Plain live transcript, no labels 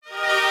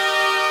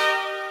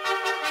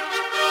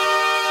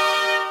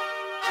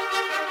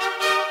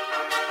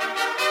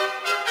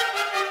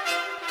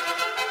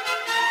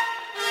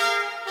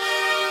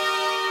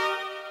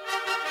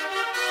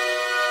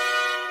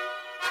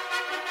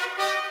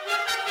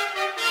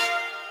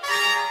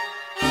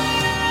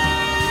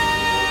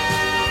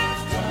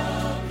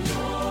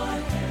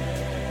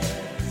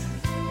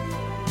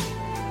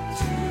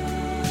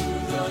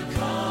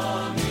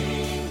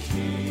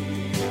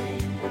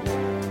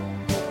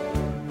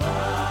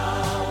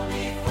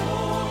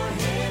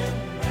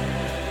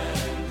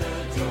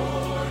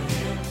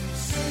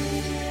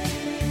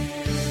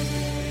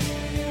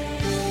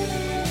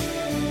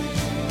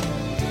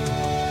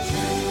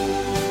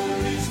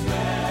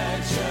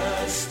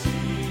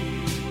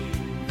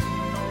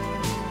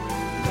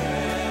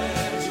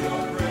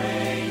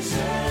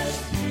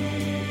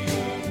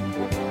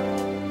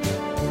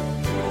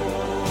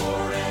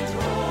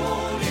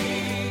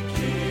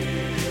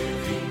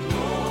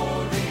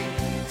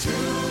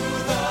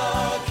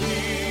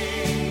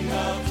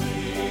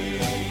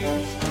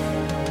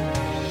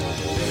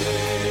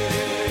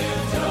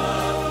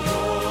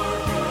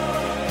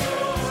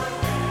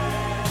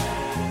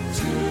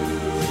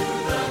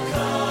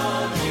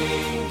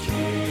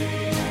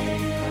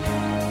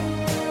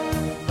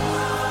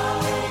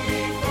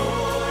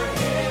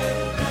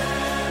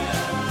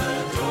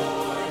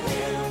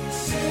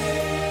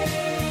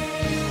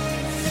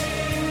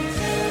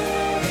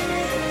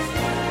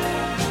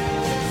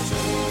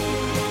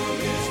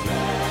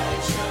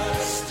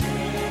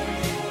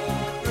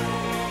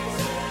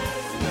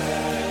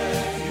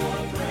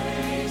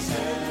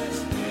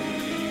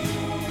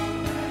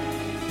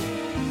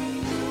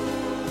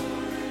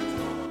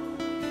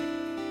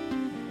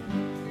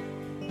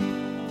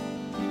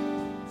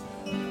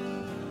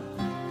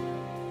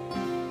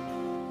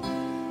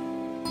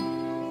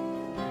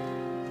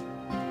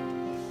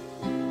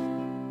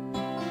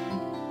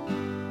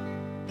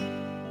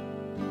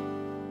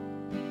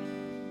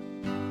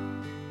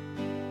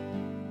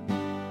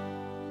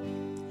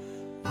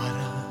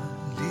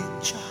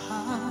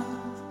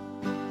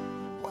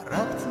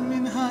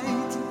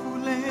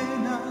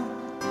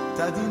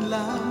ta' din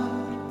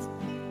l-art.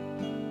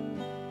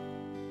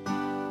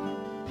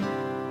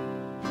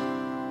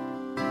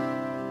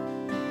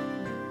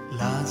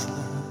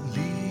 L-għażla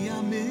li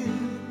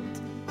għamilt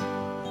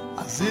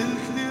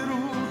għażilt li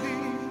ruħi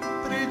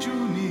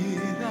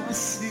preġuniera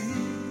ssir.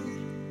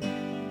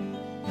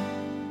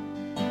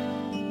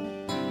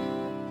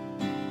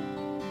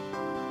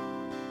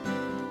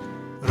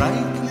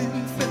 Rajt li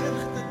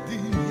l-ferħ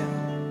tad-dinja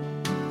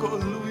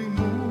kollu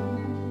jmur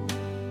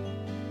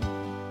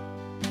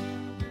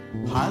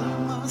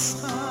bħalma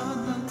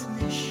sħana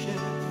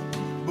tnixxef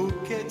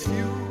bukket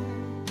fjur.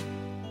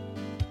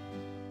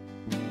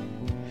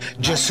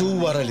 Ġesu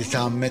wara li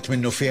tgħammet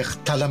minnu fih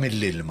tala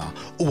mill-ilma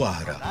u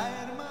wara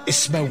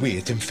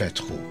is-smewwiet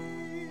infetħu.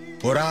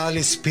 U ra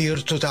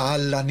l-ispirtu ta'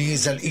 Alla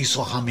nieżel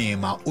qisu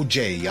ħamiema u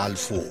ġej għal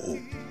fuqu.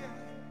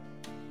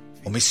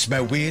 U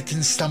mis-smewwiet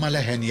instama'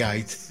 leħen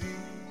jgħid: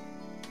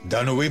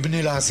 Dan hu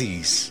ibni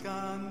l-għażiż,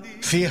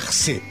 fih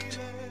ħsibt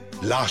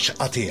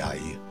l-għaxqa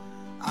tiegħi.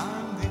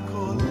 Għandi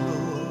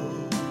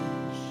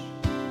kollox,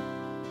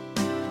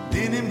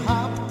 din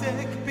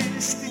imħabtek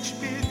biss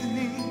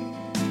tiġbidni,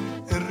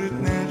 irrid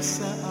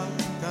nersa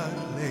aktar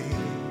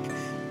lejk,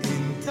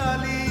 inta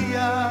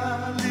lija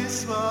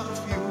l-iswaħ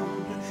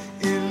fjur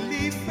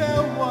illi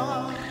fewwa.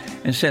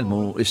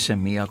 Inselmu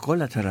is-semmija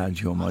kollha ta'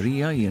 Radju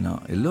Marija, jiena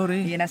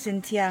il-Lori, Jiena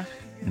Sintja.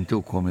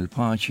 intukom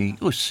il-paċi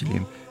u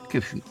s-slim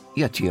kif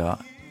jagħtiha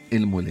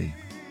il-mulej.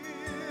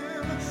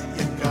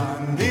 Jekk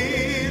għandi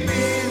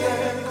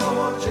lilek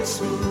o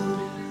Ġesu,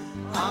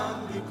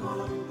 għandi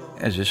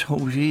kollox. Eżis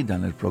ħuġi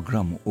dan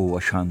il-programm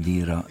huwa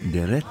xandira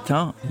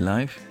diretta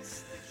live.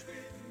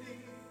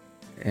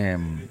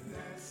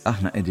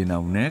 Aħna qegħdin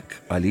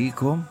hawnhekk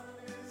għalikom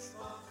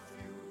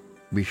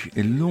biex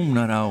illum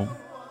naraw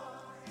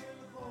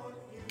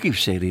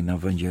kif sejrin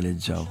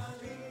evangelizzaw.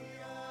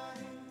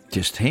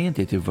 Tistħejn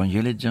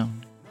tivvangelizzaw?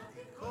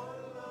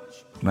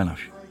 Ma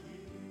nafx.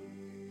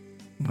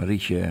 Ma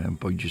rridx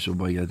npoġġi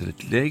subajja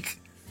dritt lejk.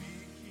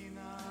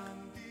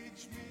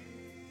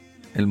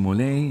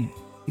 Il-mulej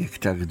jekk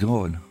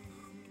tagdol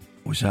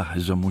u saħ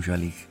żommu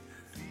ġalik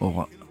u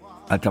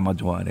għata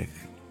madwarek.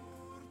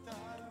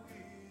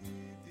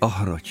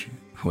 Oħroġ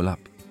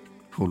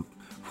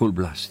full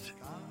blast.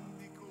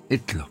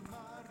 Itlob.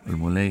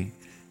 Il-mulej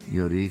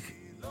jorik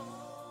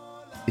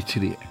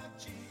it-triq.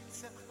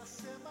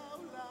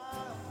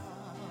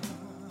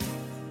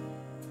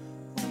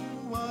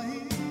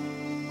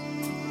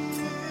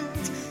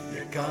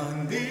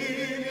 Għandi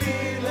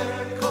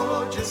lilek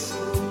o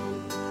Ġesu,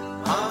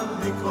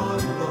 għandi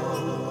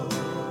kollox.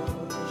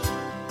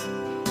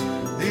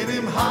 Din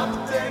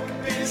imħabtek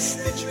biss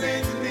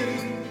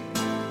tiġbidni,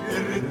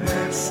 irrid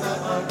nersa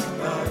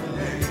aktar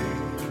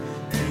lejk,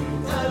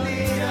 inta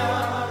lija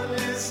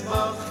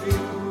l-isbaħ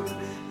fjur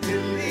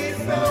illi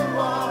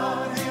fewwa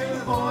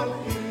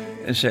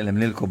il-ħolqien.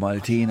 Insellem lilkom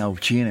Maltina u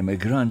ċin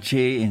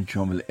immigranti,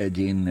 intom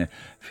l-qegħdin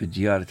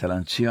fid-djar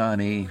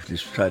tal-anzjani,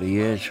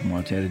 fl-isptarijiet,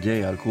 Mater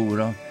Dei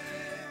għal-kura,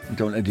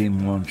 intom l-qegħdin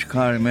Mont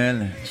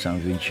Carmel, San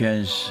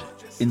Vincenz,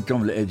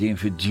 intom l-qegħdin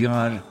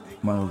fid-djar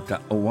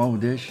Malta u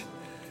Għawdex.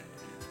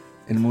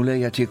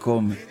 Il-mulej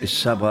jagħtikom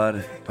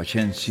is-sabar,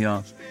 paċenzja,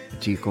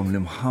 jagħtikom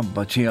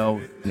l-imħabba tiegħu,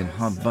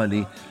 l-imħabba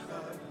li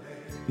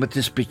ma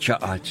tispiċċa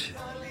qatt,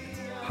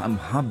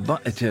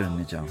 mħabba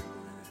eternità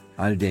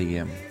għal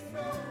dejjem.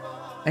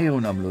 Ejjew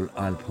nagħmlu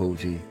l-qalb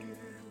ħoġi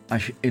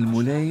għax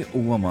il-mulej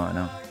huwa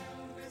magħna.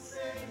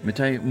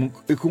 Meta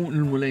ikun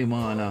il-mulej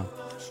magħna,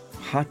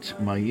 ħadd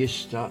ma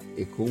jista'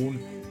 ikun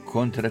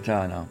kontra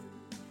tagħna.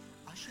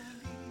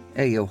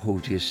 Ejjew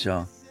ħoġi issa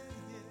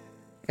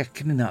hekk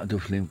ninaqdu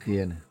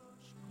flimkien.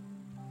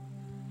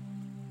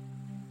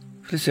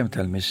 Fl-isem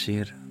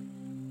tal-Missier,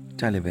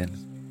 tal-Iben,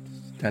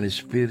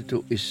 tal-Ispirtu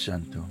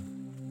is-Santu.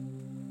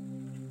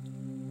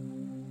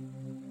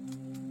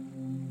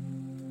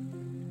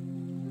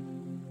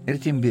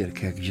 Irrid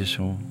inbirkek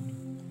Ġesu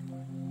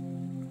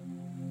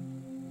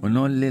u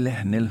nolli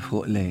leħni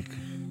l-fuq lejk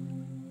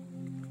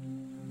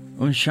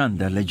u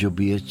nxanda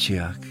l-ġubijiet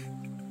tiegħek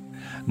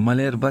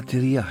mal-erba'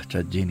 tirjaħ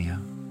tad-dinja.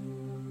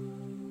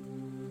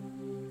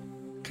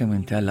 Kemm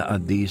inti Alla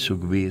qaddis u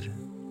kbir.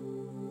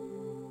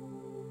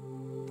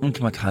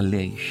 Int ma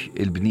tħallejx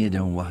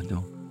il-bniedem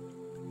waħdu.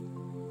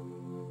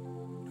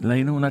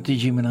 L-għajnuna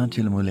tiġi mingħand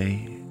il-mulej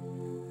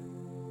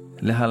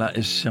li ħalaq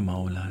is-sema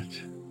u l-art.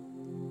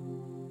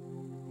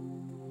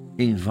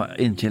 Iva,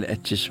 inti li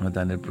qed tisma'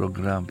 dan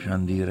il-programm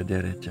xandira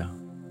diretta.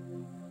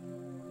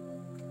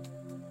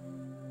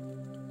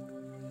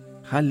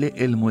 Ħalli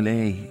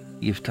il-mulej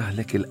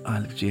jiftaħlek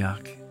il-qalb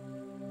tiegħek.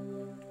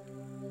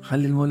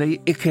 Ħalli il-mulej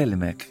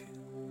ikellmek.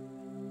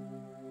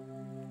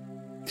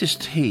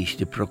 Tistħix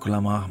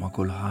tipproklamah ma'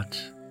 kulħadd.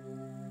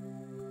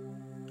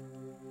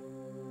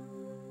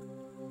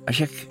 Għax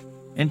hekk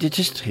inti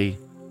tistħi.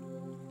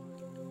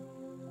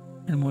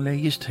 Il-mulej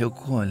jistħi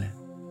wkoll.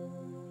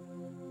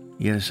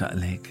 Jersaq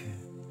lejk.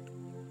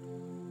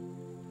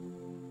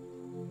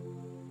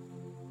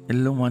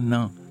 Illum għandna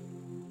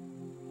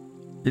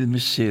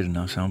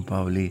il-missierna San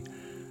Pawli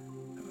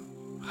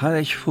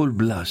ħareġ full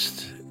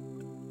blast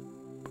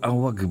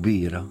b'qawwa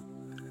kbira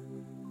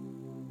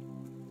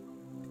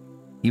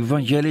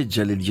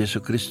jivanġelizza lil Ġesu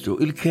Kristu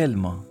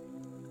il-kelma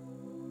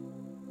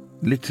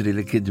litri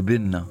li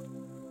kitbinna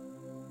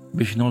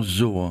biex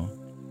nożżuha.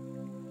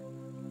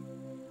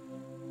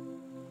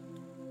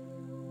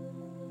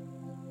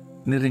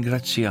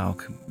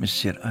 Nirringrazzjawk,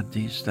 Missier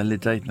Qaddis, tal-li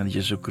tajtna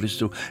l-Ġesu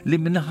Kristu li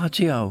min-naħa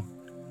tiegħu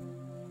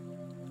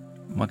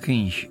ma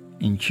kienx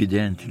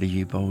inċident li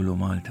ġie Pawlu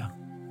Malta.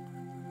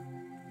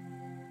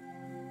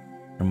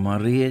 Imma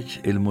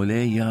rried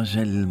il-mulej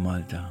jażel lil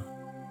Malta.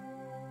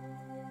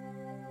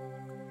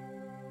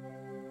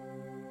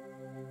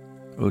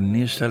 U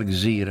n-nies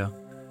tal-gżira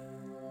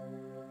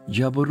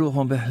ġabu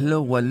ruħhom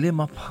beħlowa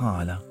liema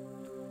bħala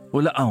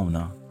u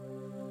laqgħuna.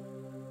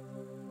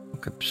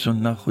 U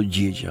kebsunna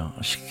ħuġġieġa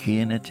għax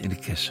kienet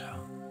il-kesħa.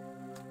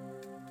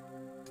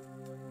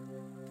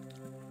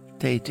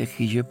 Tgħidlek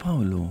jiġi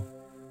Pawlu,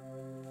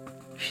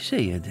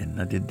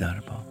 x'sejjedilna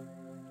did-darba?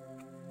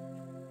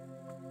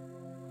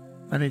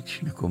 Ma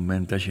rridx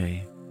nikkummenta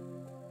xejn.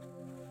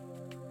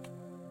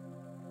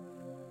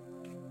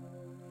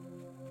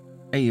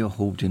 Ejja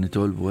ħubti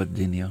nitolbu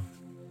għad-dinja.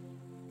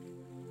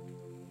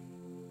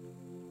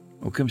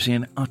 U kemm se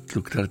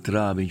jinqatlu ktar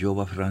trabi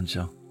ġewwa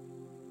Franza.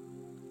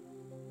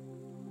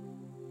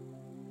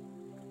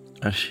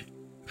 Għax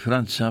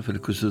Franza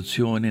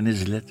fil-Kostituzzjoni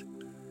niżlet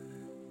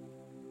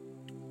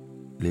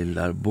li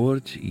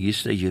l-abort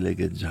jista' jiġi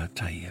legalizzat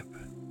tajjeb.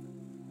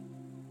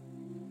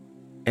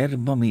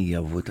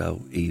 400 votaw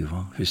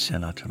iva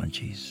fis-Senat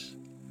Franċiż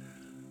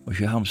u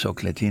xi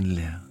 35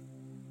 le.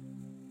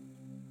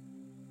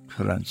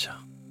 Franza,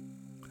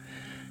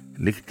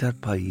 l-iktar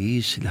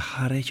pajjiż li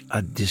ħareġ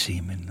għaddisi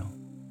minnu.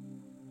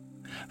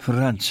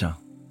 Franza,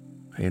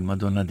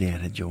 il-Madonna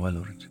deret ġewwa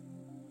Lourdes.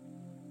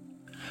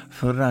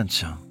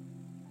 Franza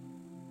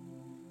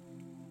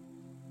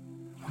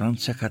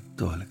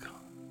Kattolika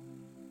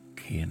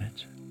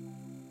kienet.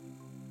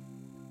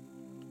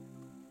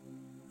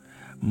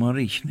 Ma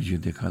rridx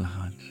niġġudika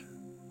l-ħadd.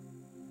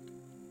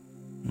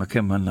 Ma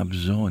kemm għandna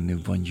bżonn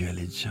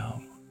nivvanġelizzaw.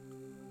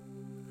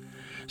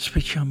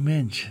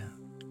 Speċjalment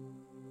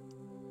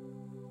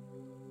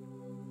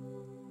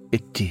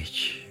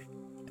it-tieġ.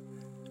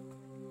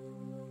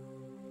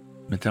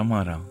 Meta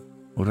mara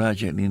u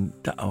raġel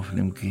jintaqgħu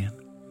flimkien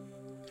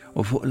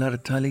u fuq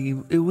l-artali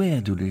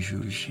iwedu li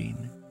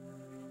xulxin.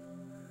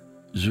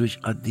 Żwieġ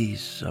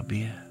qaddis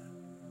sabiħ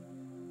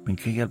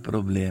minkejja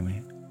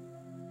l-problemi.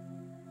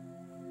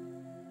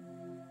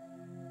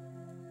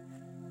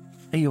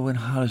 Ejjew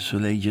inħarsu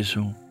lejn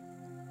Ġesu.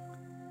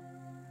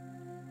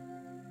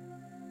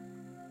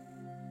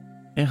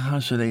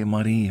 Inħarsu lejn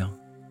Marija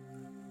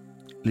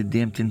li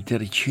dejjem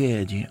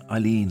tinterċedi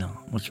għalina,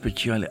 mod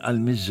speċjali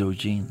għal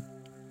miż-żewġin.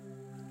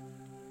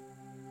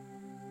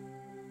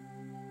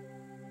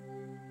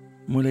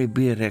 Mulej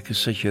birek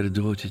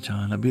is-saċerdoti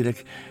tagħna,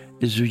 birek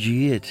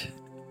iż-żuġijiet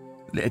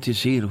li qed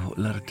isiru fuq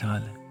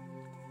l-artal.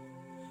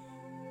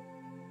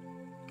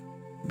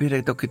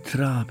 Birek dawk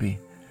it-trabi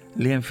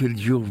li hemm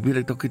fil-ġuf,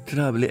 birek dawk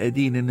it-trabi li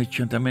qegħdin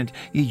innoċentament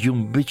jiġu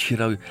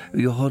mbiċċra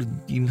u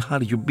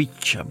jinħarġu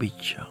biċċa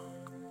biċċa.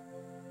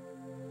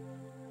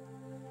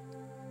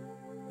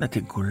 La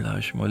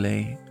tinkullax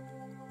mulej.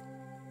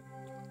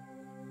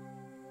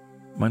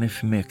 Ma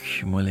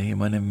nifmekx mulej,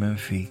 ma nemmen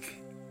fik.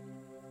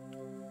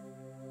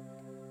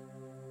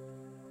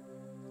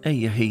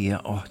 Ejja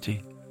hija oħti.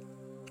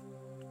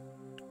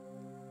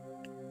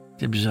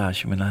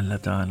 Tibżax minn Alla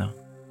tagħna.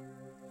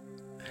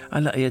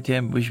 Alla qiegħed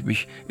hemm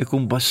biex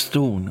ikun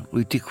bastun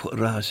u jtik fuq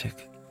rasek,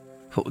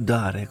 fuq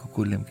darek u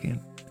kull imkien.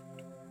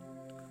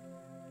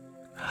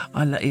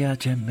 Alla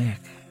qiegħed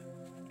hemmhekk.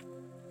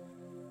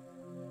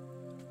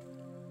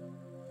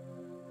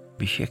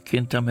 Biex jekk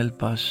kien tagħmel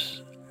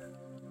pass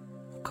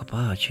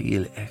kapaċi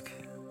jilqek.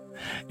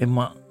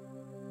 Imma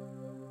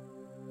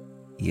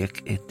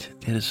jekk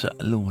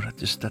tersaq lura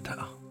tista'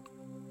 taqa'.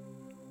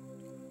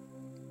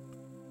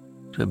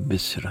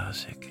 Trebbiss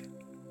rasek.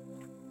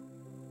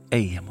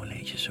 Ejja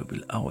mulej Ġesu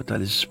bil-qawwa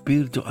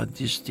tal-Ispirtu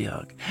Qaddis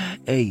tiegħek.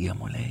 Ejja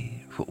mulej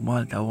fuq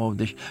Malta u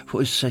għawdex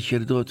fuq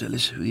is-saċerdoti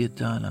l-iswijiet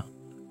tagħna.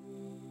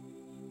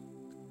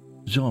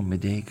 Żomm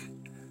idejk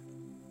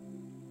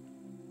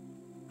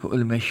fuq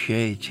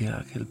il-mexxej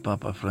tiegħek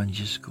il-Papa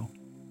Franġisku.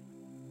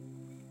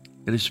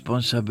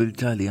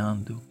 Ir-responsabilità li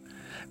għandu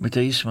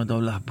meta jisma'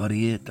 dawn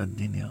l-aħbarijiet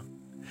tad-dinja.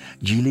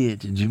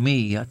 Ġilied,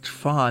 ġmija,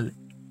 tfal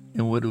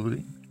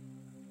inwerurin.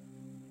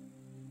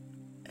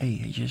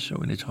 Ejja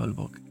Ġesu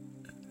nitħolbok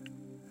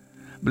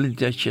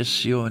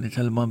bl-interċessjoni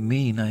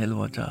tal-mammina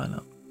ħelwa tagħna.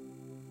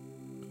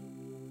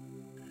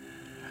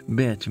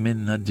 Bet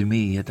minna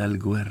d-dmija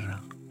tal-gwerra.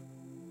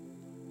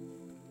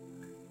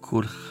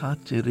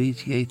 Kulħadd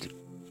irid jgħid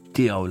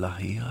tiegħu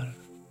l-aħjar.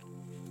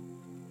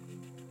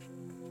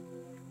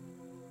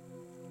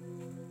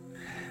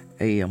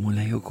 Ejja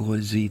mulej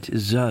ukoll żid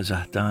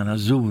iż-żgħażagħ tagħna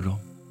żuru.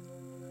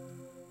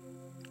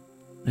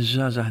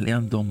 Iż-żgħażagħ li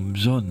għandhom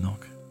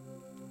bżonnok.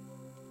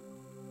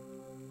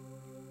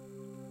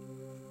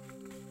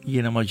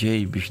 Jiena ma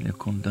ġejt biex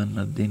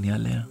nikkundanna d-dinja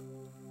leha.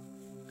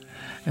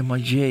 Imma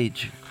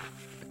ġejt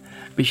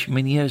biex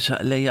min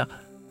jersaq lejja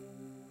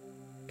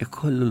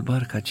ikollu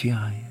l-barka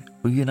tiegħi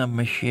u jiena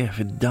mmexxih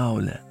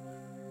fid-dawla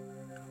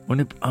u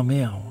nibqa'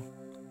 miegħu.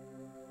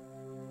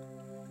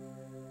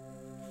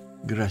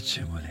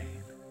 Grazzi Mulej.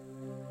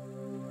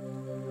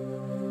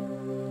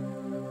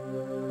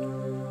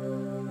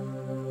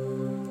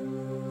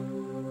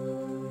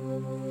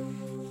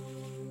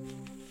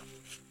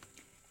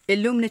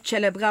 Illum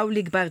niċċelebraw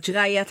l-ikbar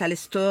ġraja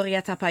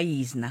tal-istorja ta'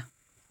 pajjiżna.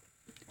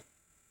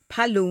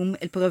 Bħallum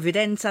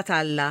il-Providenza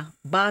talla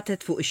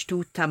batet fuq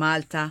ix-xtut ta'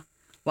 Malta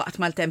waqt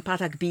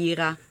mal-tempata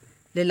kbira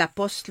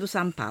lill-Apostlu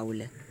San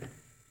Pawl.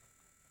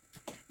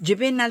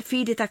 Ġibinna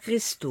l-fidi ta'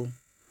 Kristu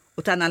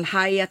u tana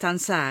l-ħajja ta'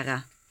 Nsara,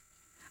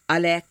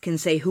 għalhekk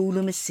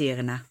insejħulu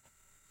missierna.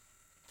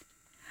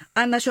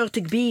 Għandna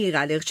xorti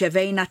kbira li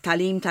rċevejna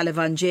t-talim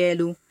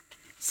tal-Evanġelu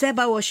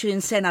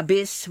 27 sena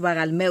biss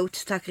wara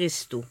l-mewt ta'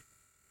 Kristu.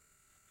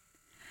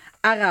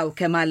 Araw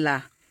kemm Alla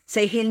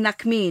sejħilna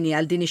kmini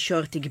għal din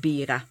ix-xorti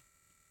kbira.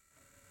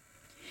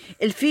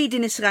 Il-fidi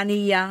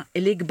nisranija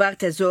l-ikbar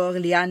teżor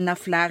li għandna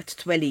fl-art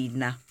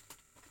twelidna.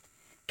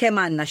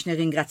 Kemm għandna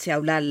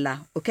x'nirringrazzjaw l-Alla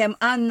u kemm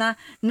għandna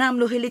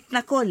nagħmlu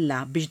ħilitna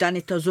kollha biex dan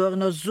it-teżor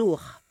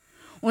nożżuh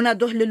u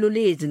naduh lil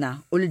uliedna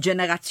u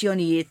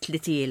l-ġenerazzjonijiet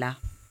li tiela.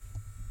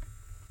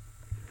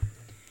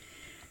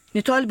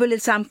 Nitolbu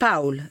lil San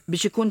Pawl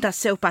biex ikun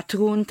tassew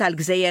patrun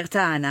tal-gżejjer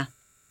tagħna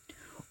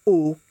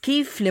u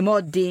kif li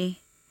moddi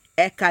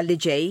hekk għalli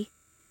ġej,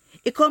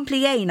 ikompli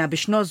jgħinna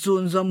biex nożżu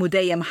nżommu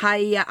dejjem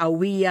ħajja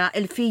qawwija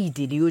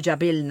l-fidi li hu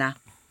ġabilna.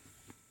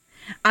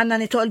 Għandna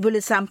nitolbu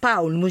lil San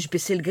Pawl mhux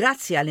biss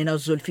il-grazzja li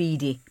nożżu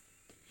l-fidi,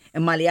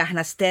 imma li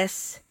aħna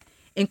stess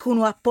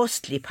inkunu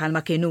apostli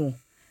bħalma kienu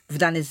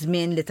f'dan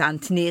iż-żmien li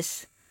tant nies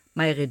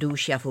ma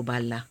jridux jafu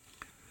balla.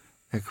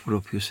 Hekk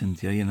propju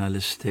Sintja jiena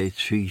l-estate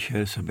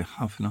feature sabiħ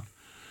ħafna.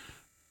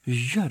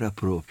 X'ġara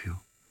propju.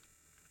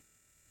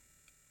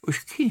 U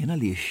x'kien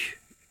għaliex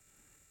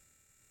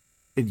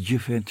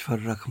id-ġifen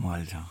tfarrak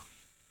Malta.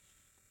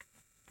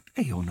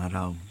 Ejjew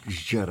naraw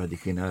x'ġara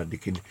dik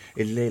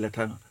il-lejla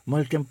ta'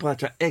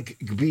 mal-tempata hekk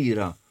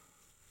kbira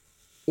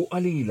u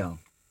qalila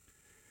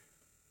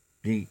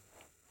li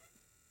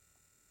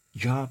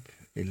ġab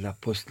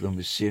l-Apostlu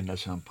missierna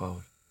San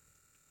Pawl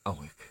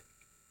hawnhekk.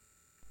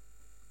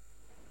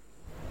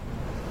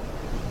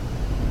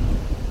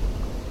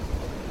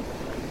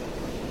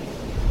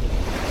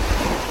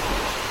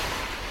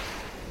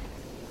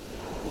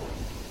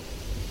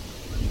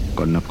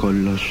 Konna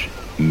b'kollox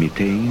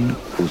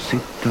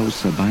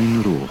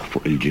 276 ruħ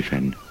fuq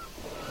il-ġifen.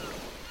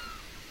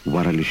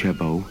 Wara li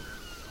xebaw,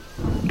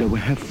 dew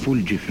iħeffu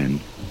l-ġifen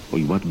u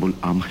jwadbu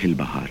l-qamħ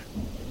il-baħar.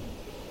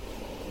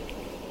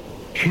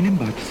 X'in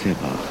imbagħad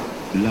sebaħ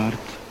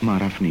l-art ma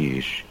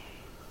rafniex.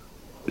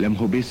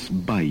 Lemħu biss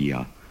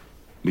bajja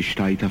biex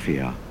tajta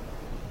fiha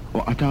u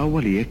qatawha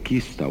li jekk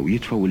jistgħu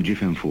jitfgħu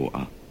l-ġifen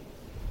fuqha.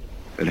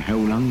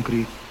 Irħew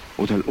l-ankri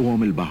u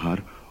telquhom il-baħar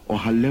u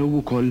ħallew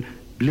ukoll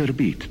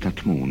l-irbit ta'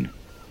 tmun.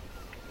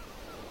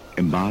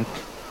 Imbagħad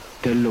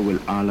tellu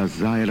l-qala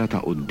żgħira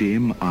ta'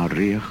 quddiem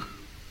għar-riħ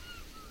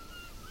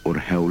u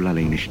rħewla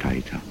lejn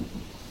ix-tajta.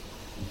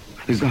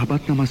 Iżda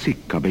ħbatna ma'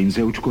 sikka bejn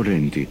żewġ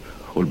kurrenti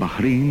u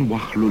l-baħrin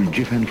waħħlu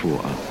l-ġifen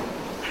fuqha.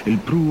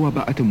 Il-prua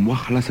baqgħet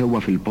imwaħħla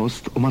sewwa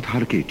fil-post u ma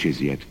tħarkitx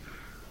iżjed.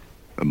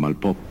 Imma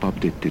l-poppa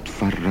bdiet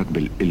titfarrak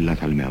bil-qilla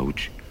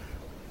tal-mewġ.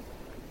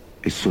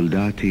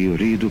 Is-soldati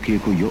jridu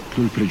kieku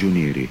joqtlu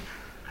l-priġunieri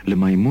li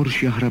ma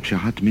jmurx jaħrab xi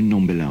ħadd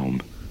minnhom bil-hawn.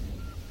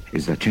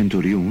 Iżda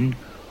ċenturjun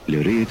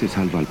li ried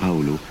isalva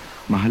l-Pawlu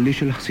ma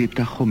ħallix il-ħsieb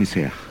tagħhom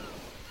iseħħ.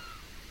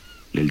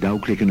 Lil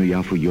dawk li kienu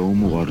jafu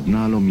jowm u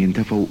ordnalhom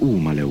jintefgħu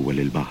huma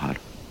l-ewwel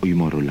il-baħar u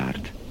jmorru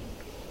l-art.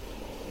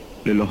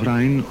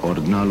 Lill-oħrajn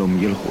ordnalhom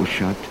jilħqu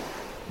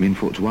x-xatt minn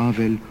fuq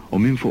twavel u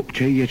minn fuq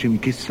bċejjeċ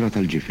imkissra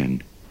tal-ġifen.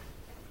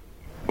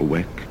 U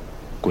hekk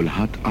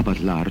kulħadd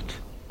qabad l-art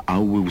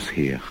qawwi u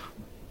sħiħ.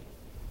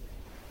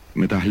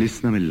 Meta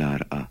ħlisna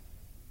mill-għarqa,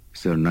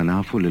 sirna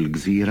nafu li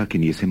l-gżira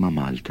kien jisimha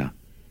Malta.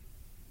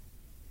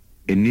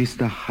 In-nies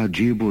tagħha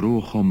ġiebu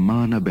ruħhom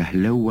magħna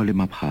beħlewwa li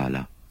ma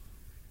bħala.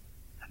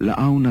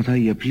 Laqgħuna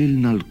tajjeb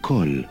lilna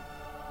l-koll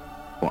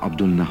u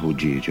qabdulna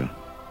ħuġġieġa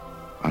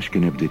għax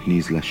kien bdiet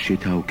nieżla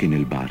x-xita u kien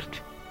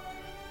il-bart.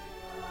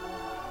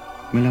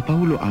 Mela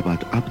Pawlu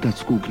qabad qabda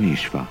skuk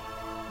nixfa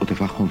u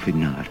tefaħħhom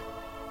fin-nar.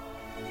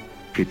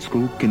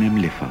 Fit-skuk kien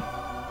hemm lifa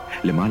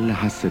li Malla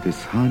ħasset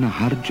is-sħana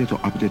ħarġet u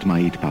qabdet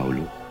ma'id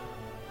Pawlu.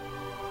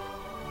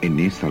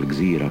 In-nies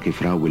tal-gżira kif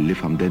raw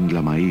il-lifa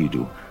mdendla ma'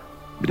 idu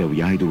bdew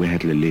jgħidu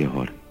wieħed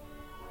lill-ieħor.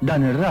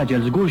 Dan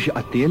ir-raġel żgur xi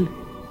qattil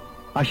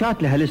għax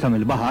għad li ħelisa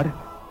mill-baħar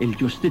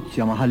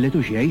il-ġustizzja ma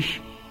ħallitux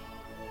jgħix.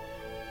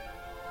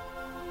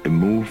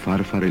 Immu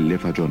farfar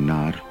il-lifa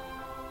ġonnar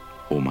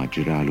u ma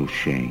ġralu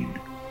xejn.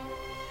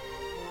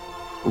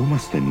 Huma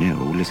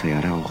stennew li se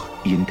jarawh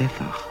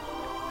jintefaħ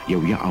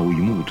jew jaqgħu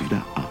jmut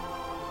f'daqqa.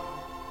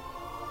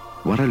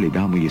 Wara li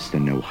damu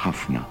jistennew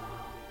ħafna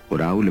u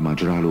raw li ma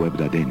ġralu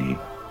ebda deni,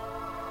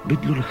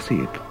 bidlu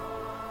l-ħsieb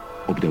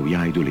u bdew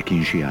jgħidu li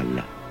kien xi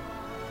Alla.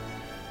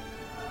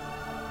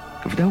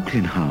 F'dawk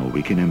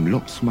l-inħawi kien hemm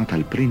loqsma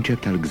tal-prinċep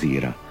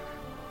tal-gżira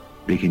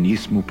li kien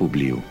jismu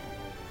Publiu.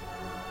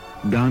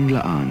 Dan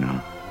laqana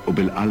u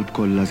bil-qalb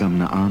kollha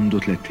żamna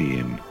għandu 3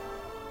 ijiem.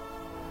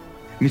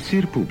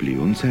 Missier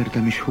Publiu nserta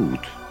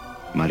mixħud,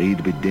 marid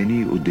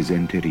bid-deni u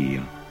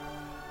d-diżenterija.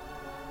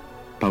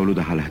 Pawlu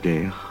daħal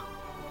ħdejh,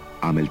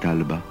 għamel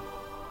talba,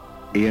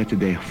 qiegħed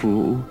idejh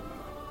fuqu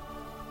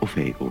u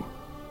fejqu.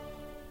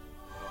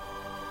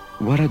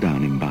 Wara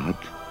dan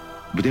imbagħad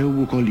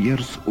bdew ukoll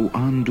jersqu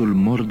għandu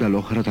l-morda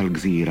l-oħra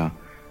tal-gżira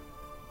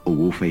u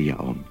hu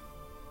fejjaqhom.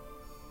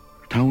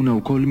 Tawna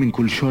wkoll minn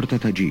kull xorta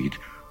ta' ġid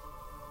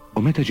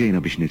u meta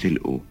ġejna biex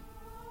nitilqu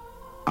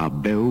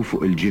qabbew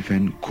fuq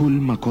il-ġifen kull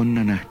ma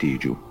konna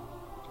naħtieġu.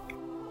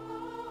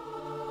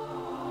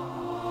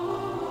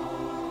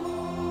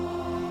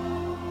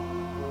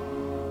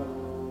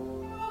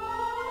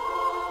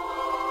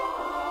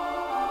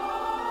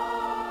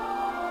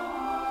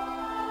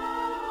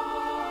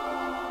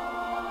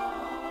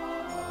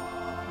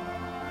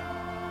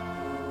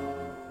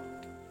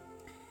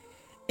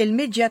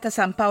 Il-miġja ta'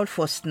 San Pawl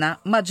fostna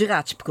ma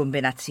ġratx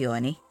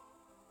b'kombinazzjoni.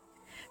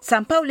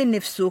 San Pawl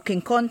innifsu kien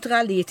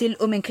kontra li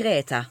jitilqu minn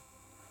Kreta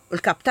u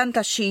l-kaptan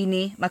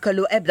tax-xini ma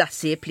kellu ebda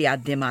ħsieb li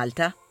għaddi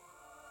Malta.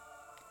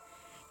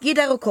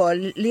 Jidher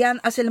ukoll li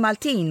anqas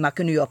il-Maltin ma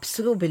kienu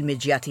jobsru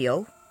bil-miġja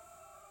tiegħu.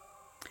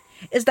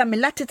 Iżda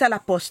mill-atti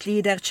tal-Apostli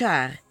jidher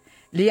ċar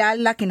li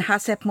Alla kien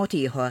ħaseb mod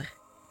ieħor.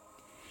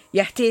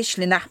 Jeħtieġ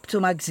li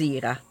naħbtu ma'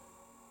 gżira.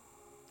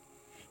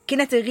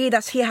 Kienet irrida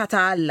sħiħa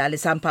ta' Alla li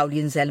San Pawl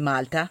jinżel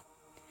Malta,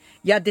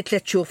 jgħaddi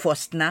 3 xhur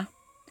fostna,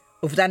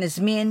 u f'dan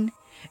iż-żmien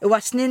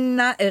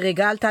iwasninna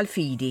ir-rigal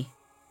tal-fidi.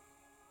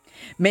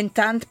 Minn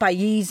tant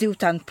pajjiżi u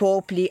tant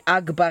popli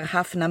akbar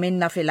ħafna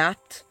minna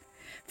fil-att,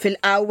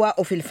 fil-qawwa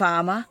u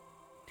fil-fama,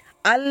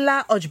 Alla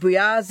oġbu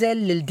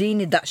jażel lil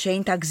din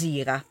id-daqsxejn ta'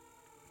 gżira.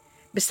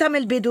 Bissa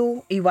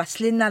mill-bidu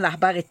jwaslinna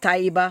l-aħbar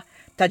it-tajba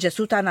ta'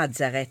 Ġesu ta'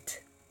 Nażaret.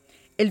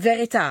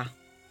 Il-verità,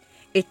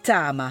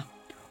 it-tama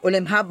u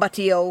l-imħabba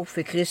tiegħu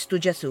fi Kristu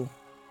Ġesu.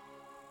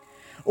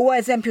 Huwa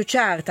eżempju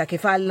ċar ta'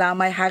 kif Alla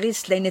ma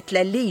jħares lejn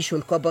it-tlellix u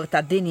l-kobor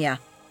tad-dinja,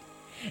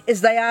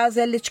 iżda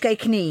jażel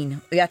l-iċkejknin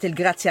u jagħti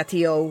l-grazzja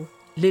tiegħu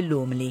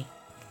lill-umli.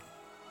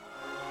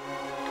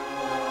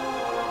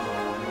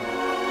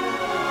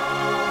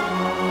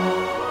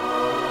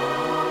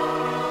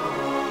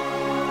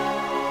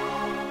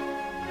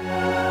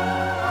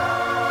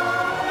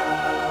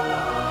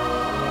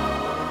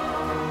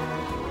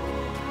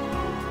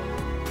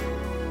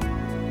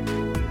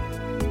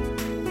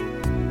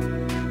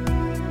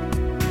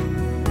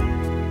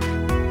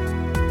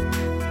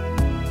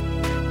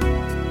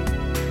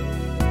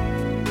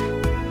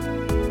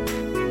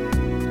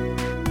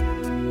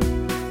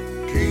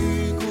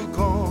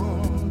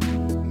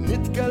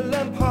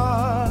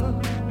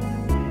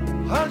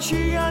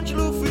 xi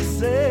anġlu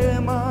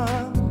fis-sema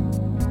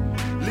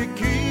li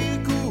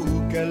kieku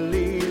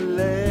kelli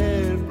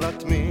l-erb bla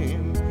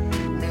tmiem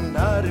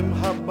minnar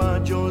imħabba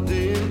ġod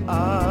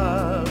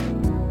il-qalb.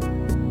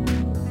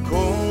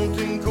 Kont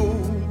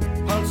inkun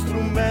bħal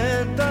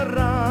strument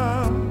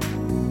tar-ram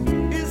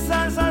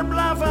iż-żarsar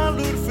bla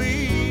valur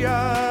fija,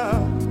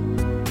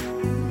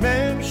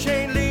 m'hemm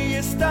xejn li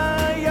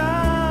jista'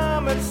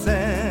 jagħmel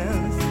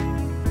sens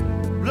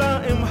bla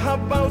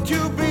imħabba u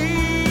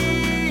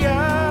tjubija.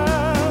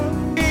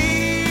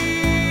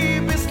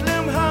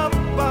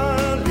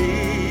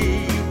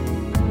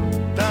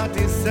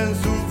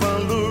 Sensu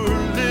valur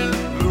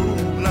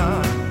lil-lubna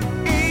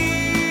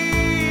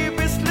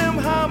bislim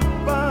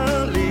ħabba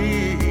li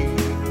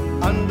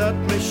għandat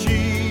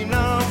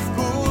meċina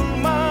f'kull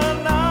ma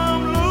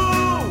namlu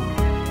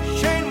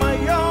xejn ma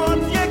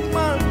jgħod jekk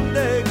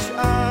m'għandekx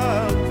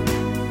qalb,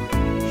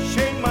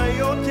 xejn ma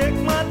jgħod jekk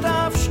ma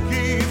tafx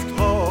kif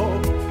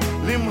tħobb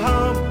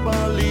l-imħabba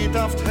li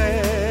taf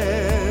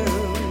tħemm,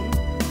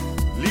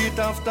 li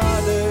taf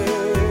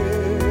tgħadem.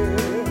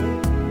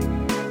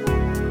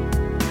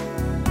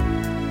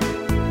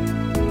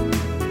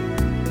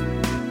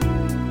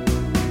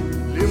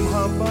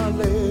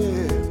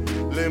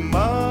 li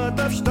ma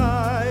tafx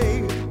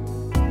taj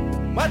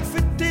ma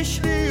tfittix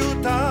li u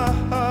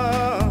taħħa,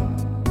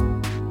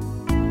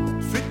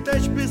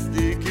 tfittex biss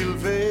dik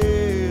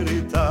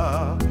il-verità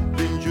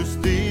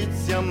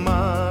l-inġustizzja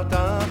ma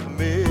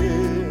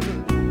taħmel.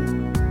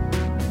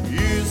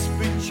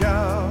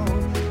 Jispiċċaw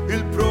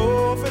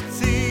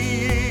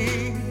il-profezziji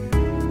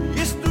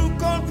jistu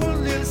kol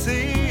kull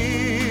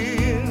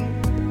il-sin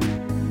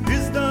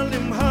iżda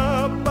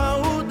l-imħabba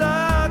u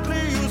dak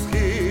li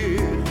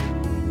jusħir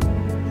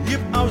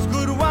jibqaw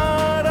żgur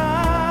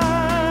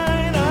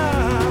warajna.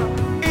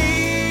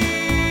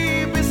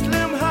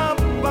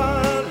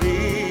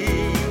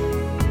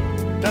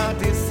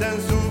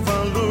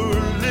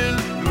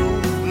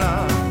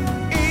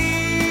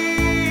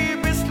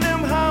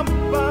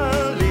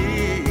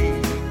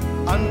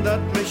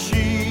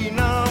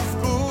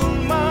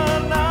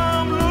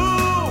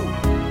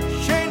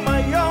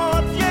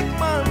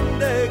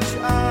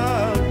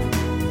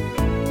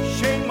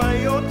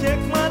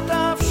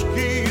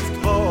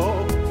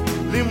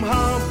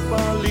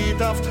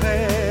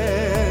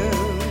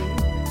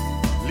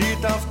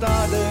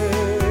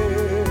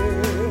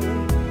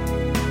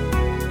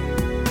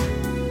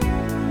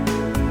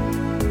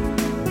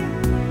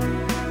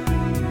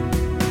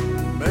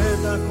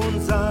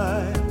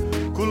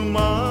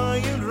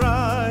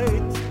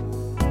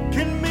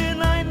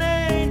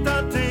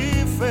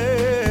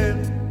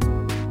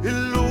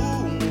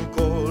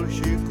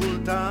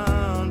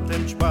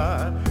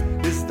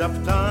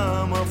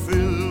 tama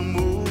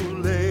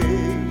fil-mulej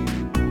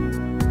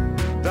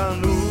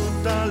dan u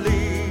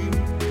talim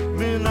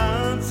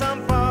minan San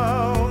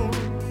Paul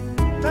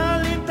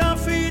talim ta'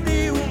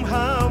 fidi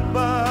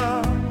umħabba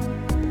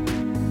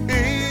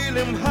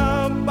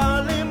il-imħabba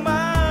li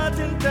ma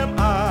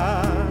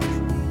tintemqax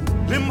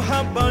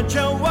l-imħabba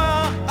ġewwa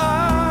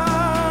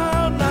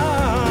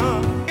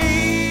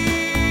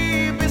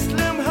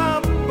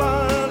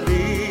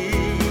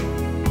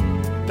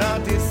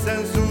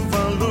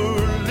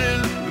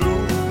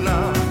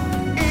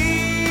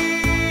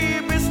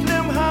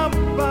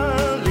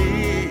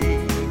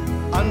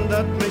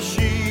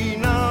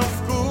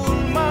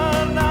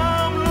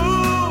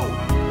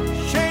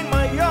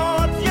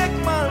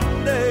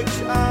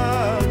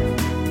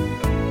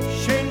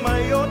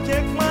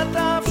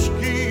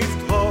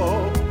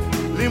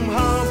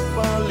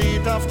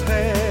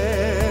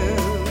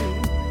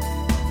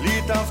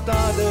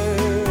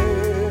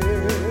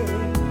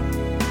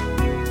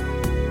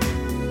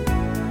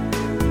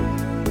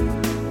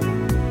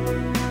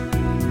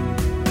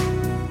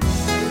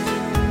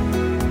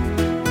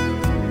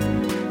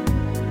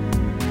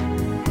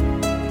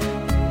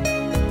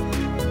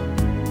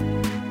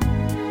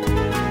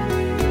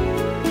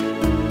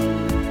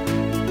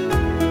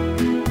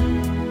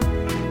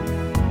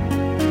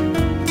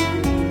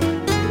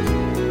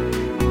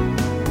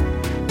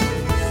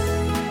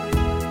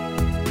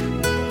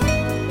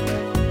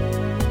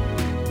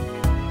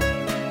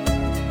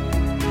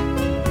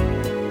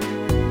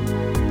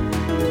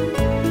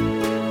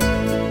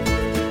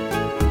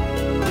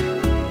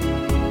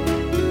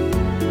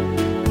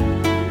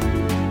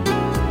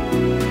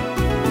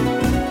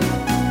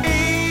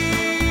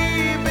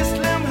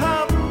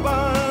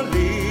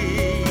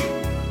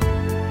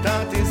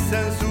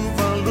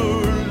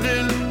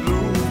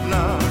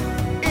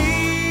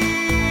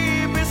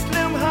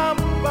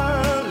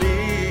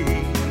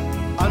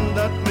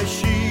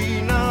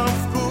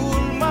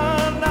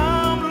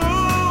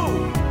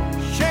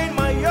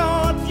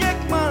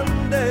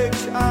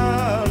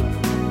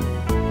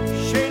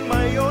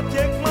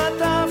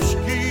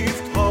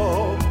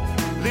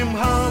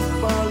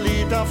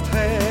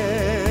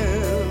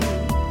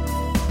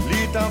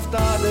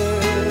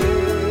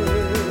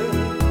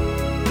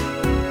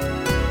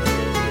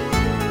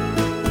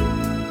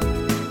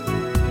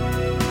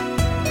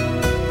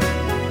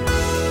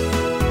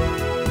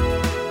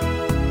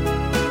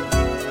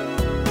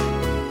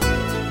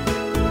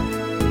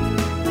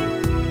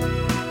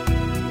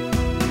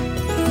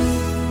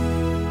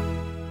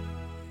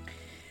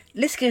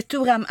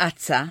L-iskrittura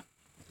mqazza,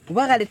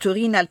 wara li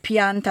turina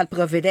l-pjan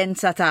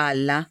tal-provvidenza ta'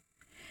 Alla,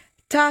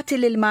 tagħti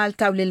lil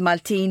Malta u lil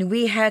Maltin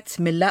wieħed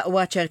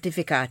mill-aqwa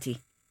ċertifikati.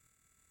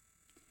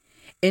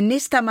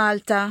 In-nies ta'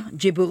 Malta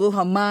ġibu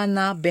ruħhom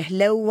magħna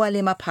biħlewwa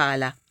li ma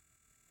bħala.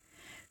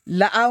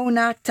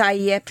 Laqgħuna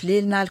tajjeb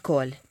lilna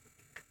l-koll.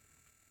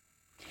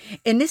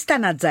 In-nies ta'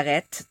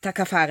 Nażaret, ta'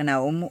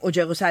 Kafarnaum u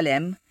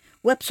Ġerusalemm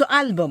websu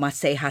qalbhom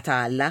għas-sejħa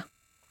ta' Alla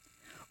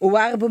u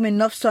warbu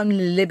minn nofshom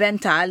lill-liben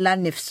ta' Alla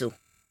nnifsu.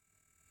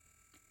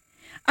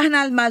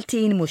 Aħna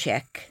l-Maltin mhux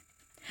hekk.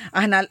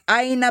 Aħna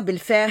lqajna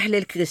bil-ferħ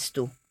lil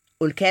Kristu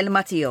u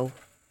l-kelma tiegħu.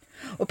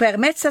 U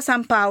permezz ta'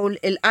 San Pawl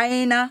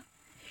ilqajna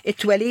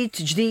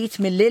it-twelid ġdid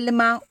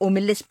mill-ilma u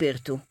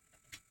mill-ispirtu.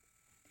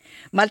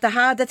 Malta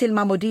ħadet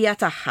il-mamudija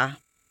tagħha.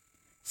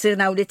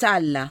 Sirna wlied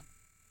Alla.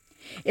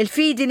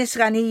 Il-fidi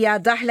nisranija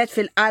daħlet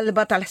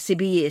fil-qalba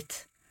tal-ħsibijiet,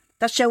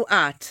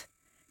 tax-xewqat,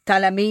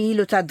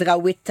 tal-amil u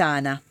tad-drawwiet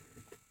tagħna.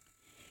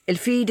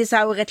 Il-fidi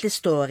sawret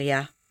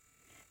l-istorja,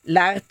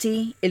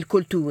 l-arti,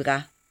 il-kultura,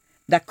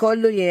 dak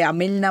kollu li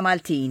għamilna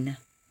Maltin.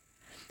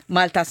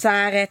 Malta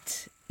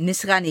saret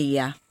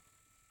nisranija.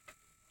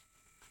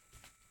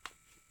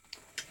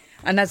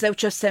 Għanna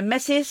żewġ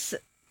semmesis,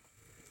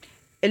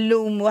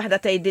 illum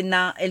waħda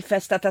tgħidilna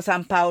il-festa ta'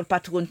 San Pawl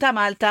patrun ta'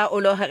 Malta u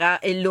l-oħra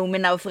illum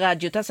minnaw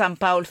f'Radju ta' San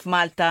Pawl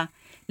f'Malta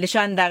li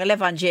xandar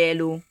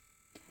l-Evanġelu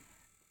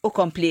u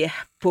komplih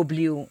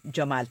Publiu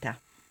ġo Malta.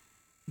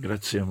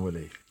 Grazie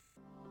mulej.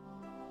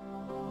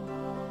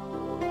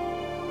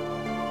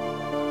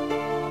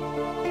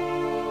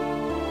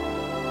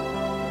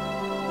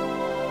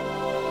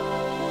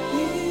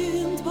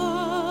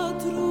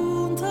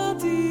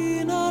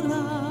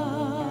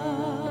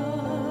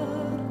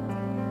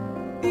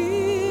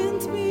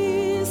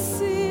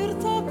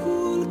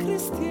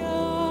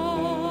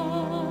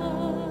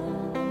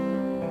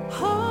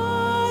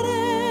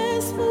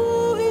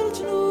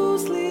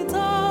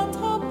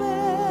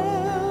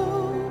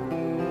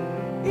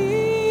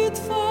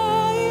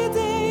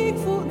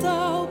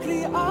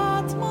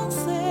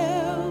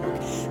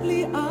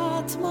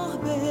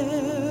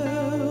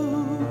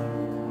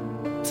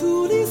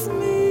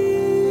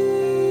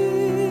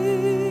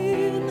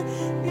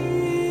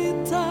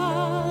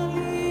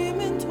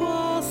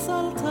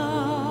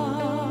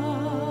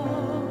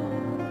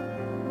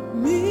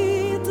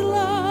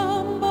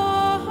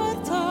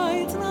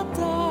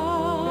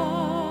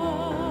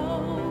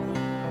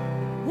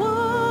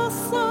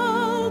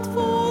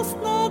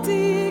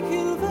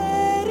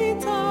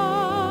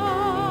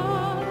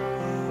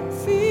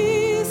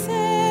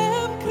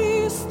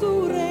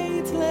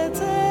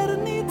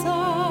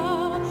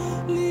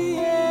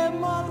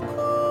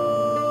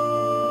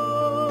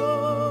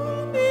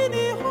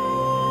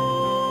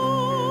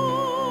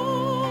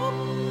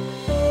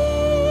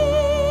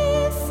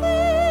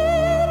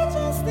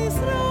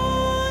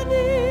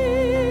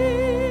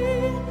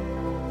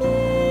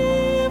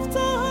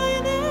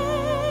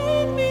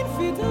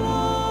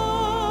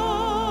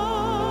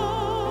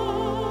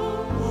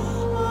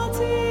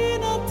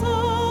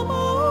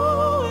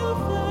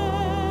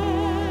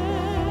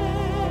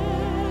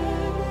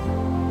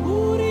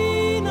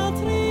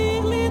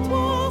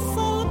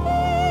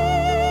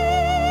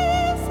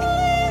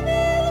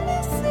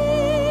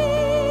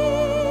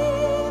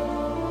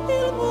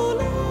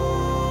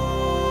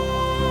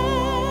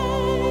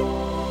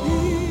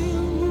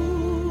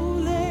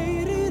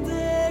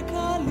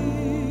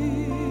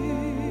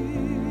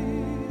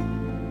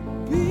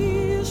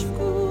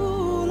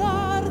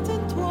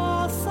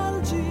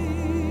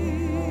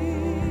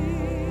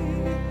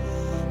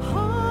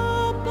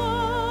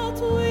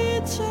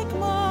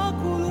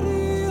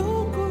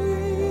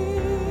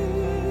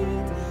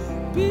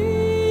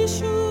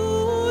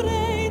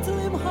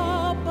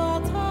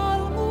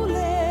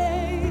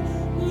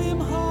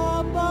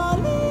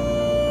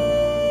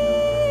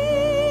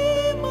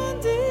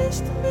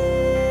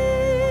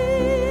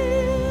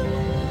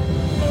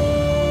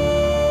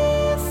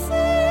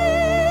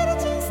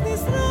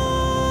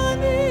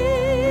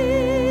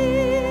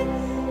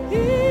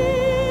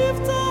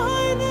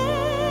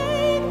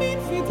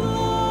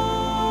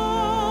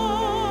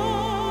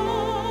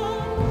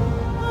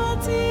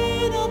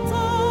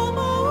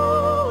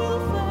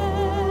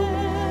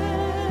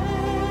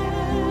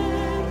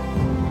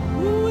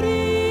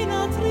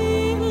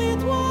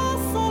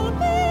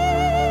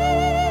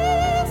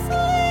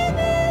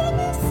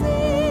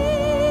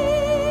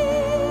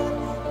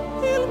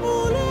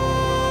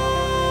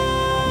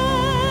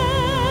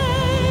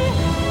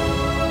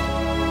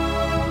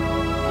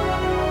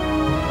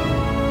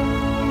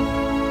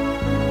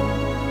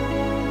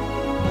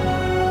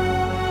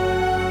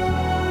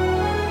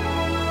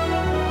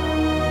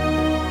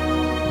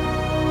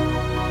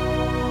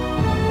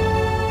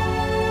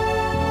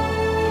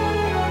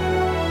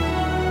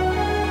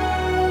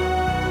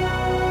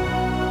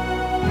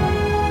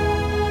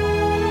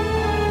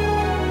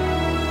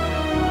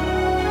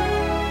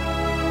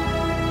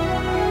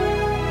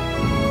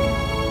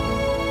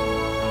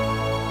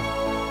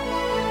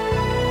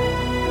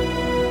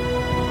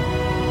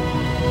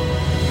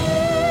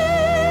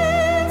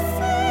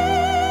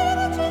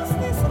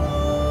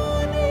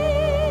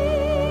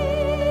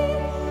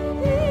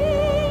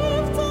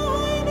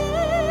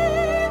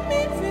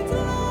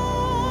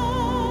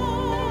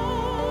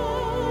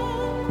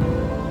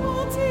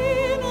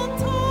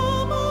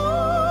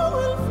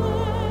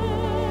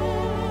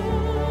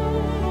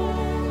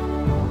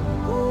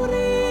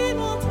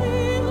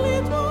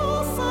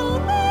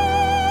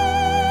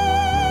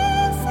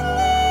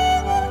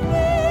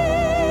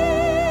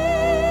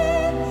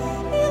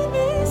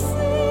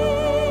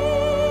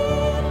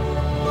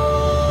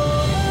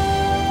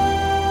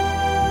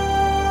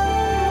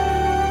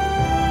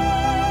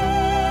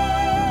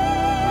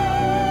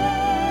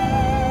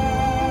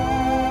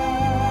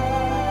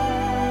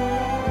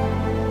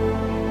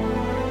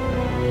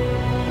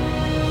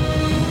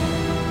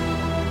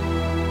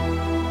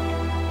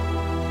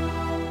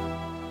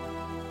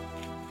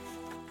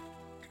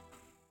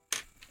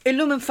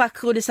 Illum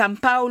infakru li San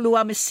Pawlu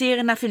huwa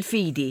missierna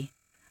fil-fidi,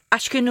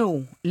 għax kienu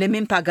li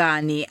minn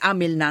pagani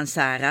għamilna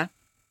nsara.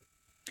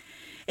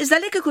 Iżda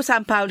li kieku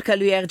San Pawl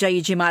kellu jerġa'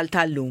 jiġi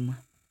Malta llum.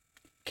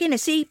 Kien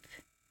isib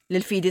li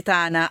l-fidi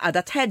tagħna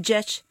għadha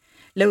tħeġġeġ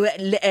li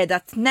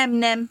qiegħda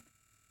tnemnem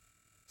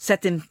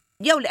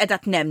jew li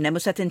qiegħda tnemnem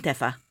u se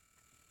tintefa'.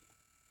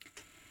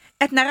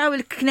 Qed naraw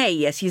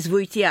il-knejjes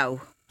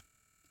jiżvujtjaw.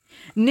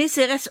 Nies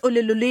iresqu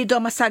lil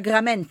uliedhom ma'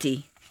 sagramenti.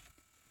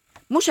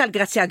 Mhux għal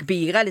grazzja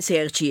kbira li se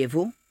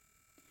jirċievu,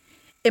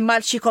 imma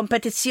għal xi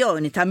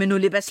kompetizzjoni ta' minnu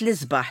libes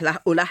l-isbaħ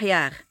u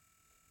l-aħjar.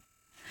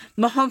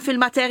 Moħħhom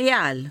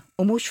fil-materjal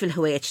u mhux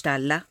fil-ħwejjeġ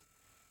talla.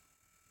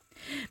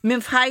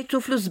 Min fħajtu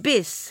flus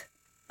biss,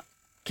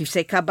 kif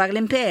se jkabbar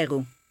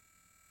l-imperu.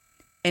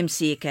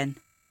 Imsieken,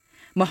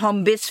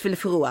 moħħhom biss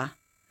fil-fruqa,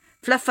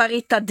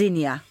 fl-affarijiet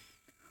tad-dinja,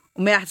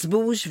 u ma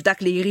jaħsbux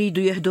f'dak li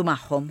jridu jieħdu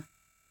magħhom.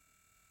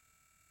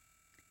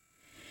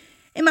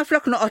 Imma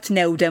flok noqgħod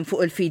newdem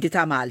fuq il-fidi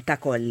ta' Malta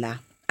kollha.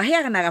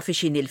 Aħjar nara fi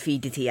x'inhi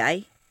l-fidi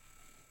tiegħi.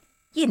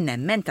 Jien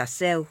nemmen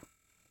tassew.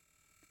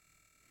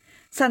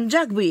 San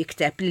Ġagbu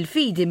jikteb li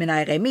l-fidi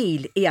mingħajr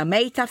Emil hija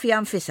mejta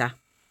fiha nfisha.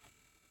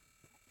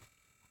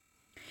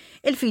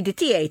 Il-fidi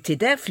tiegħi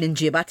tidher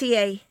fl-inġiba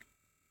tiegħi.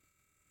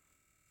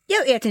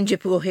 Jew qiegħed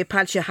inġib ruħi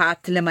bħal xi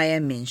ħadd li ma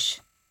jemminx.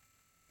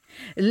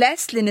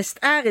 Lest li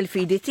nistqar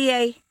il-fidi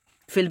tiegħi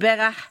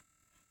fil-beraħ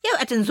jew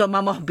qed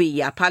inżomma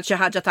moħbija bħal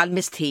xi ħaġa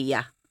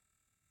tal-mistħija.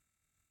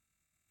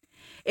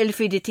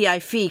 Il-fidi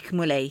tiegħi fik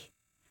mulej,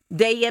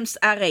 dejjem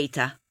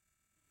stqarrejta,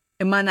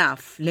 imma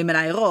naf li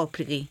mingħajr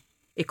ropri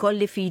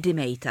ikolli fidi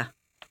mejta.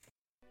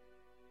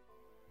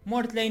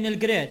 Mort lejn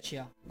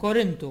il-Greċja,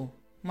 Korintu,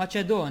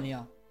 Maċedonja,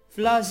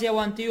 fl-Asja u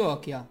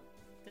Antiokkja,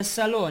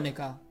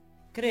 Tessalonika,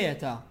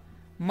 Kreta,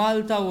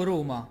 Malta u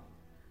Ruma.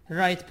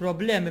 Rajt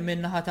problemi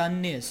min-naħa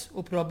tan-nies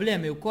u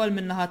problemi wkoll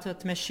min-naħa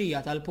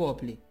tat-tmexxija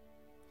tal-popli.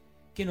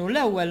 Kienu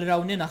l-ewwel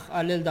rawni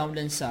naħqa lil dawn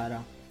l-insara.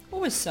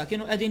 U issa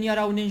kienu qegħdin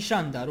jaraw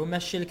ninxandar u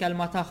mexxi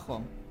l-kelma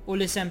tagħhom u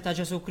l-isem ta'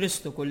 Ġesu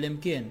Kristu kull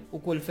imkien u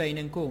kull fejn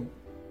inkun.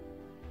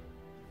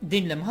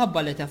 Din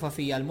l-imħabba li tefa'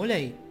 fija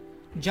l-mulej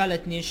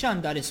ġalet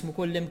ninxandar ismu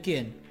kull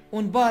imkien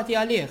u nbagħti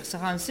għalih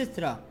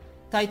saħansitra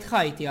tajt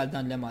ħajti għal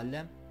dan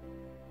l-imgħallem.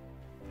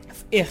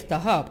 F'qiegħ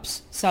ta' ħabs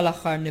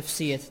sal-aħħar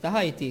nifsijiet ta'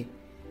 ħajti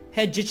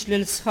ħeġġiġ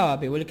lil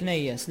sħabi u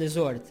l-knejjes li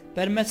żort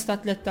permezz ta'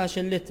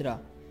 13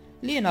 littra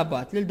li jiena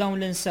bagħat lil dawn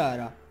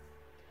l-insara.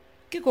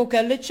 Kieku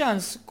kelli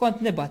ċans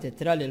kont nibgħat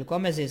ittra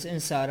lilkom eżiż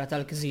insara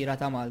tal-Gżira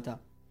ta' Malta.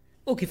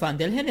 U kif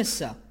għandi l-ħin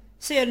issa,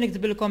 sejjer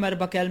niktbilkom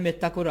 4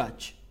 kelmiet ta'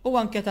 kuraġġ u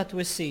anke ta'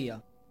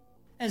 twissija.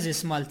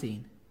 Eżiż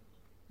Maltin,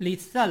 li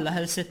jittalla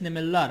ħelsitni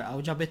mill-arqa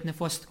u ġabitni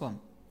fostkom.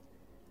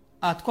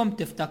 Għadkom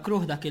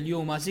tiftakruh dak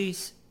il-jum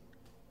għażiż?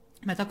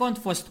 Meta kont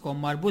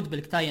fostkom marbut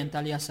bil-ktajjen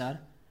tal-jasar,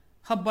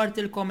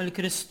 ħabbartilkom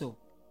il-Kristu,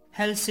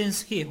 ħelsin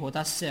sħiħu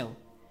tas-sew.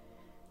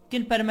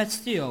 Kien permezz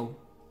tiegħu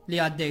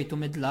li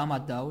għaddejtu midla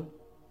mad-dawl.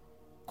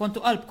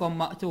 kontu qalbkom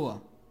maqtuwa,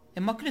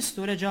 imma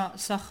Kristu reġa'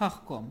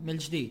 saħħaħkom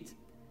mill-ġdid.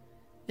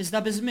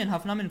 Iżda biżmien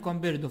ħafna minnkom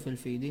birdu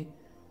fil-fidi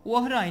u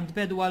oħrajn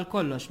tbedu għal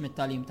kollox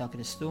mit-talim ta'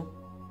 Kristu.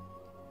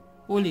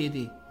 U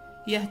liedi,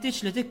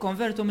 jeħtieġ li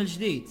tikkonvertu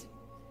mill-ġdid.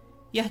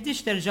 Jeħtieġ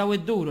terġgħu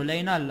idduru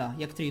lejn Alla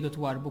jekk tridu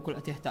twarbu kull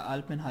qatih ta'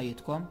 qalb minn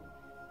ħajjitkom.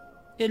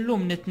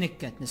 Illum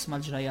nitnikket nisma'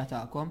 l-ġrajja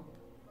tagħkom,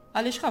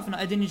 għaliex ħafna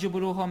qegħdin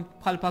jiġibu ruhom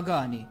bħal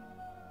pagani.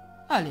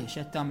 Għaliex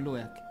qed tagħmlu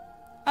hekk?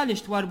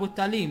 Għaliex twarbu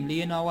t-talim li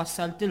jiena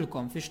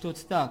wassaltilkom fi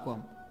xtut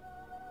tagħkom?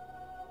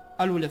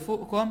 Qalu li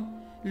fuqkom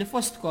li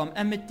fostkom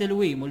hemm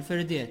it-tilwim u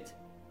l-firdiet,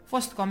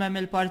 fostkom hemm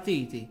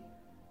il-partiti.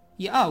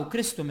 Jaqgħu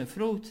Kristu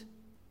mifrut?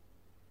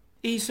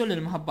 Qisu li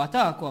l-mħabba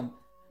tagħkom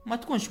ma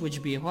tkunx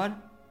wiġġ ieħor,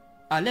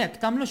 għalhekk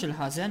tagħmlux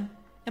il-ħażen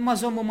imma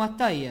żommu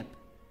mat-tajjeb.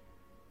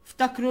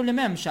 Ftakru li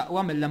m'hemmx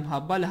aqwa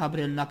mill-imħabba li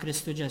ħabrilna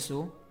Kristu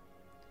Ġesu.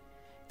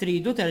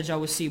 Tridu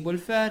terġgħu issibu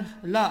l-ferħ,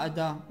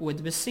 l-għaqda u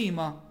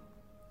d-bissima.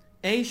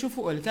 Ejxu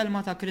fuq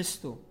il-kelma ta'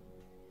 Kristu.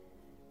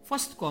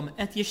 Fostkom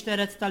qed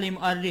jixteret talim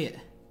qarrieq.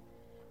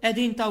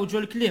 Qegħdin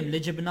tawġu l-kliem li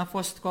ġibna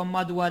fostkom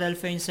madwar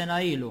 2000 sena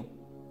ilu.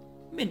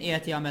 Min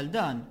qiegħed jagħmel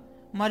dan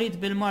marid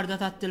bil-marda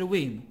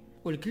tat-tilwim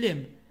u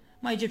l-kliem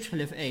ma jġibx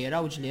ħlief qejra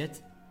u ġlied,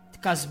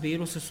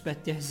 tkasbir u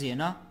suspetti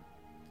ħżiena.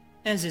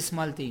 Eżis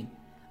Maltin,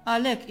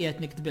 għalhekk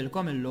qiegħed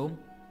niktbilkom illum,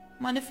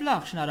 ma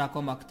niflaħx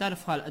narakom aktar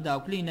f'ħalq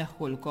dawk li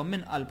jneħħulkom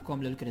minn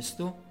qalbkom lil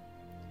Kristu.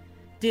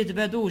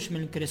 Titbedux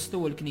minn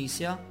Kristu u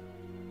l-Knisja,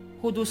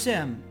 ħudu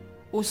sem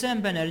u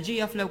sem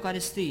b'enerġija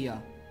fl-Ewkaristija,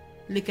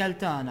 li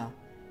keltana,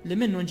 li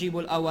minnu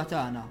nġibu l-qawwa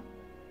tagħna.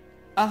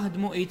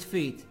 Aħdmu id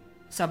fit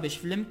sabiex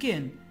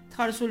flimkien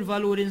tħarsu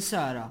l-valur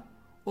insara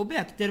u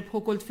bekk tirbħu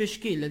kull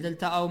tfixkil li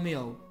tiltaqgħu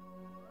miegħu.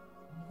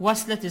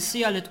 Waslet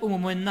is-sija li tqumu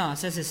minn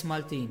nas eżis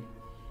Maltin.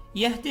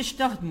 Jeħtieġ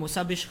taħdmu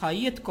sabiex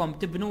ħajjitkom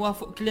tibnuha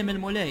fuq kliem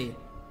il-mulej.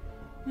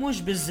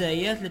 Mhux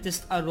biżżejjed li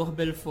tistqarruh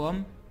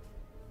bil-fom,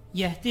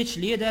 jeħtieġ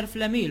li jidher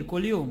fl-emil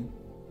kuljum.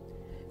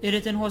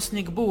 Irrid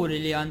inħossni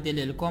kburi li għandi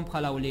lilkom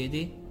bħala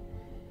wliedi.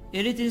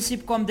 Irrid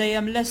insibkom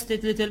dejjem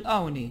lestit li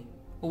tilqawni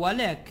u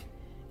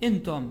għalhekk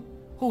intom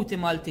ħuti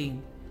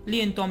Maltin li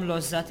intom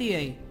l-għożża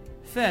tiegħi,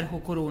 ferħ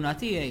u kuruna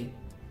tiegħi.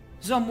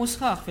 Żommu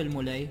sħaħ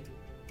fil-mulej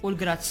u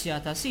l-grazzja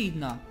ta'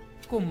 Sidna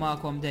tkun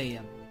magħkom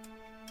dejjem.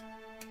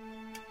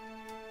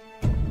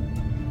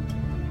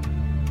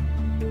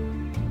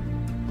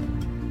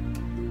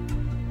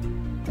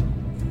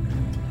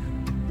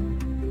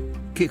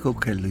 Kieku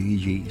kellu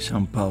jiġi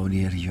San Pawl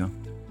jerġa',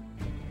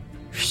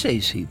 x'se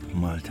jsib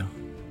Malta?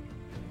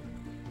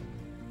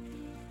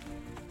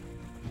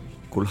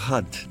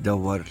 Kulħadd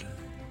dawwar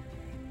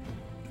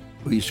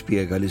u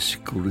jispjega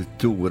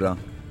l-iskrittura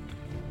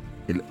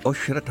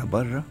il-qoxra ta'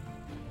 barra.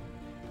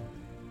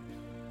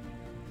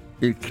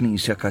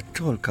 Il-Knisja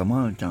Kattolika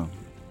Malta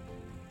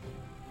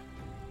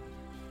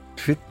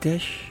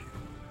tfittex,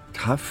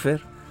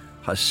 tħaffer,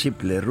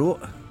 ħassib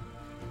l-ruq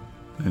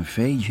minn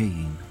fejn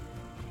ġejjin.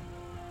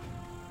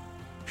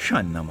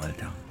 X'għandna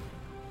Malta?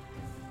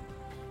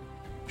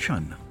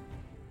 X'għandna?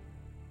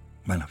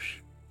 Ma nafx.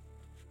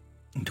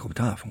 Intkom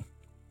tafu.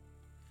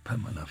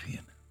 Bħalma naf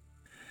jien.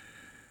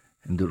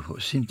 Ndur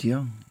fuq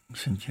Cynthia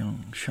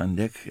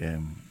x'għandek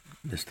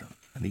lista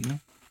għalina?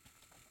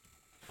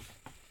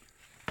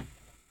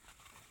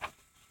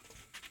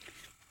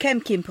 Kemm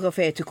kien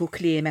profetiku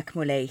kliemek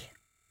mulej?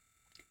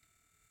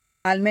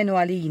 Almenu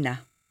għalina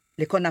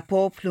li konna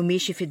poplu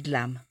miexi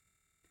fid-dlam,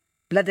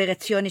 bla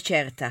direzzjoni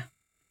ċerta.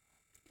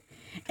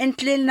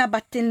 Intlilna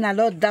battilna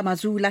lodda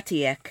mażula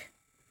tiegħek.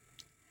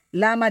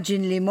 Lama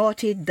ġin li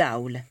moti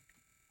d-dawl,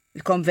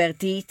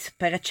 il-konvertit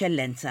per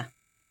eccellenza.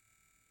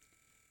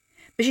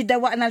 Biex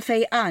iddawaqna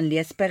l-fejqan li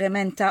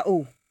esperimenta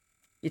u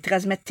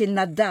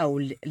jitrasmettilna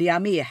d-dawl li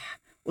għamieħ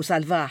u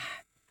salvaħ.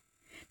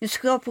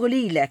 Niskropru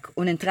lilek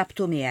u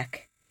nintrabtu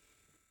miegħek.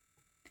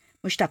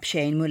 Mux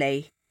tabxejn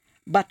mulej,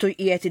 battu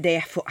jqiet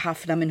idejħ fuq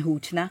ħafna minn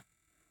ħutna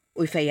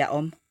u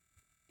jfejjaqhom.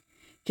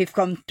 Kif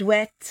kom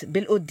twett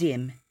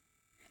bil-qudiem,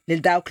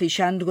 lil dawk li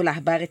xandru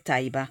l-aħbar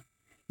it-tajba,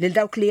 lil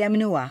dawk li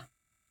jemnuha.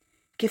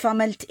 Kif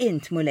għamelt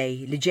int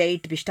mulej li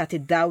ġejt biex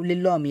tagħti d-dawl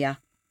lill-omja.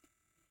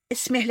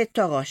 Ismiħ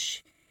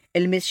lit-torox,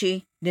 il-mixi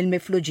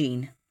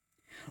lill-mifluġin,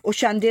 u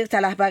xandir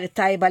tal-aħbar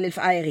it-tajba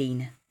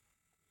lill-fqajrin.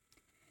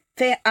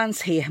 Fejqan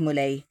sħiħ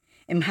mulej,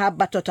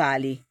 imħabba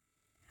totali,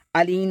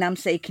 għalina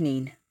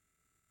msejknin.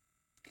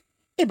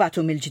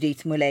 Ibatu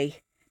mill-ġdid mulej,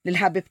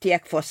 lill-ħabib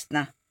tiegħek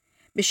fostna,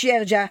 biex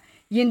jerġa'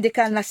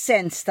 jindikalna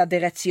sens ta'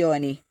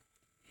 direzzjoni.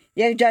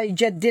 Jerġa'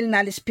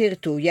 jġeddilna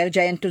l-ispirtu,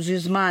 jerġa'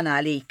 jentużizmana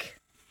għalik.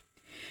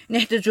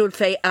 Neħtiġu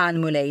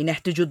l-fejqan mulej,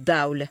 neħtiġu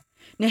d-dawl,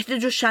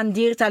 neħtiġu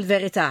xandir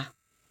tal-verità.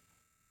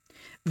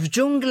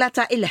 F'ġungla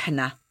ta'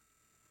 ilħna,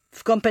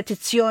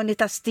 f'kompetizzjoni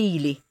ta'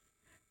 stili,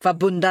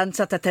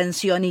 f'abbundanza ta'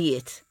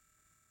 tensjonijiet.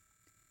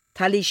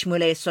 Talix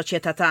mulej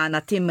s-soċjetà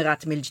tagħna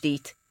timrat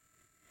mill-ġdid.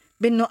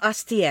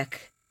 Bin-nuqqas tiegħek,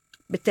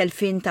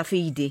 bit-telfin ta'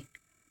 fidi,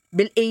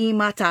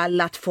 bil-qima ta'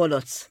 allat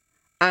folozz,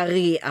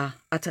 arriqa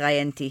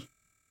attrajenti.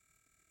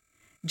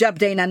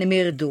 Ġabdejna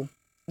nimirdu,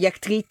 jekk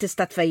trid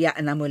tista'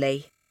 tfejjaqna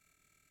mulej.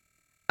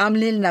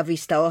 Għamlilna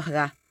vista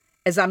oħra,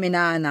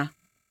 eżaminana,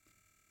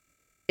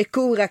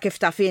 ikkura kif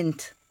taf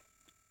int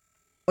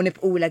u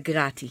nibqulek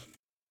grati.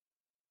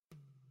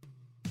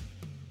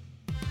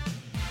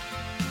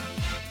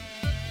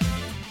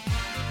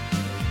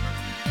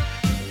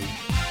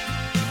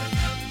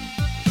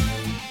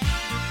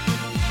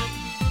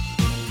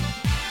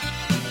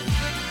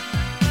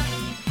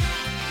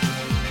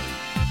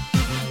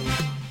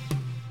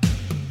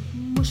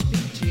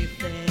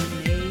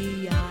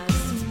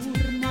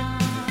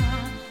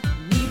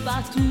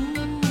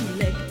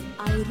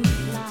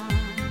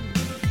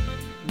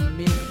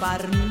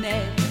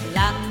 Barnet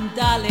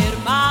l-Andaler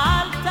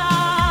Malta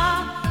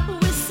u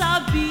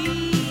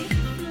s-sabiħ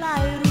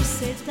l-ajru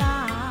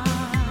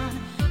setan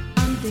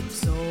għandek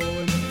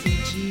bżon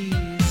tiġi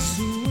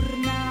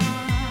żurna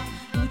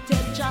u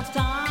terġa'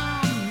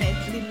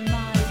 tagħmel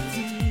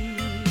lil-Maltin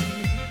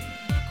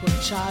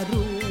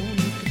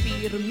koċċarun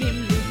kbir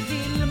mimli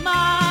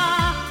fil-ma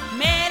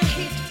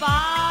melħi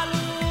tfal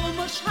u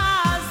mhux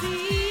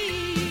ħażin.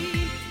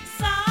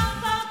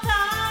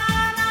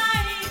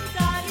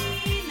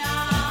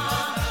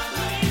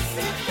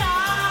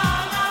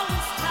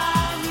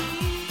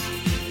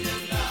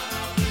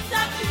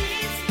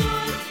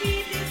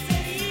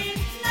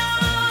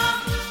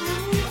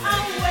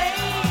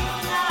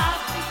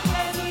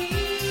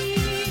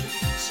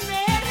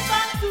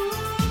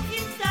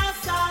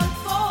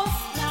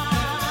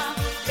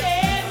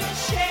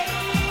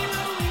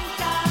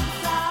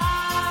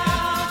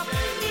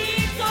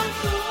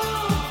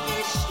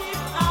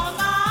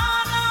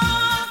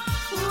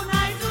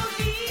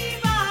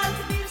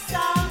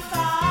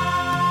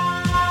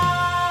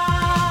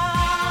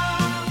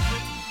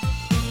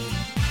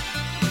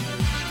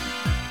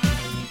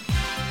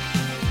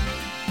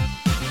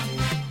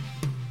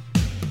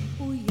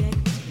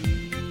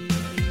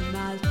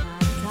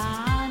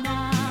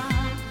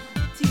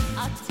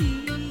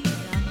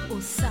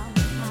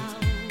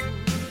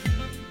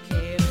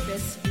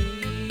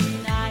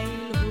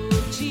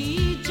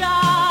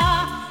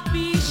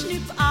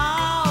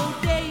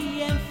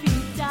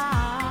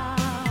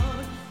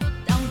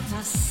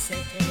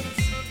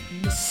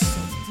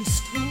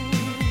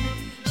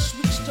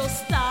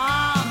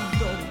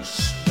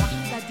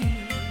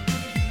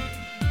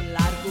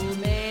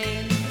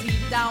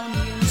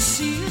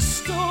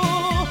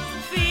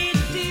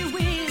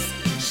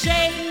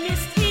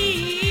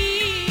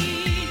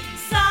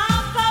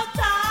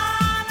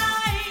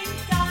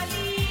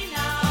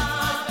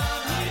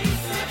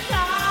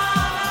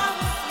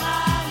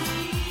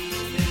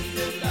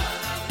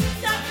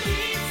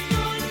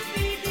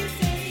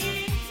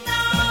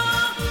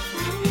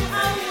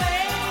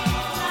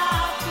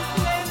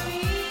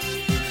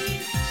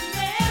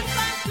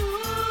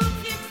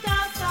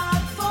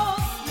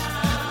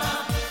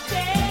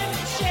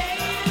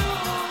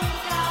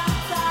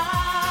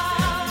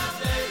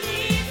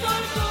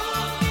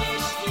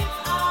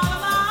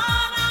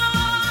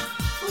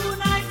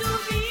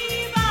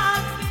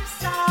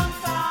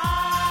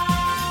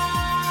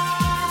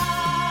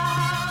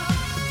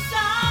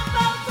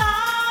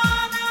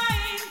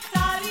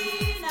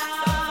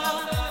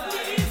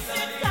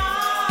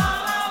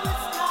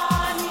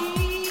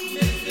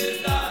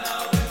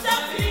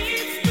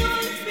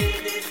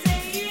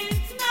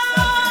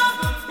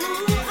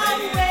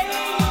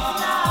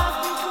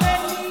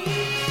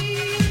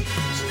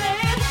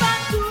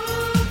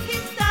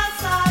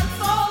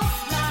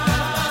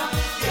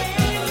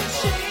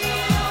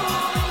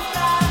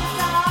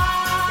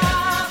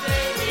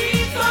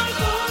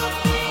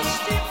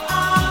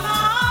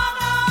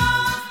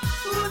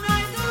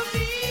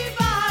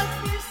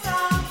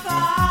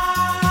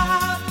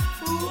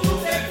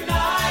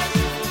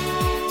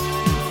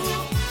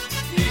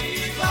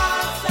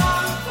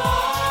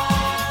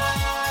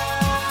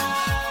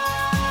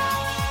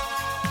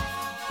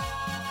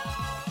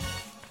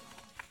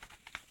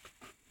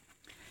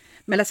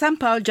 Mela San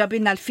Pawl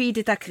ġabinna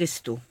l-fidi ta'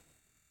 Kristu.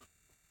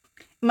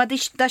 Ma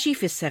da xi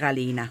fisser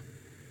għalina.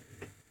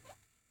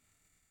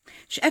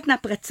 X'qed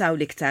napprezzaw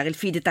l-iktar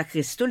il-fidi ta'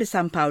 Kristu li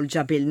San Pawl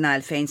ġabilna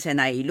 2000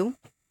 sena ilu?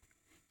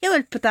 Jew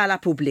il-btala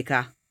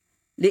pubblika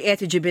li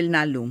qed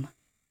iġibilna llum?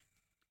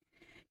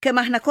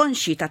 Kemm aħna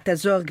konxi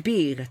tat-teżor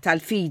kbir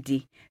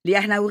tal-fidi li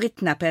aħna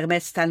uritna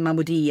permezz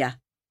tal-mamudija.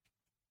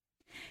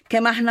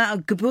 Kemm aħna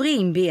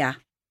gburin biha.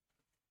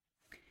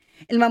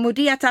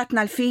 Il-mamudija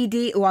tatna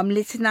l-fidi u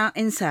għamlitna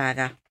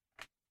insara.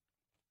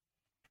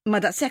 Ma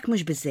daqshekk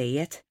mhux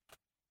biżejjed.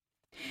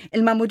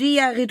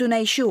 Il-mamudija rridu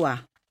ngħixuha.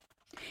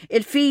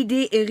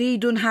 Il-fidi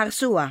rridu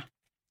nħarsuha,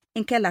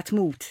 inkella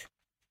tmut.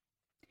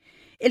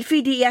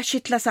 Il-fidi hija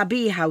xitla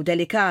sabiħa u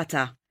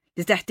delikata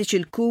li teħtieġ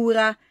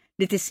il-kura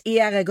li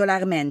tisqija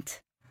regolarment.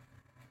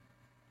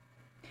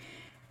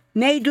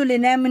 Ngħidu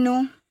li nemmnu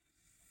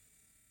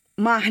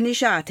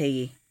maħniex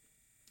għatejji.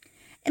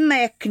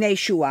 Imma jekk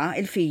ngħixuha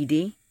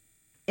il-fidi,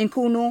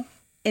 inkunu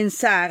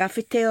insara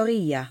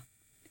fit-teorija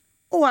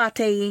u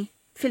għatejji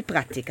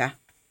fil-prattika.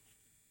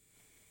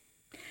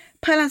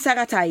 Bħala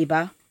nsara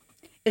tajba,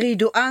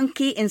 rridu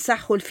anki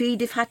insaħħu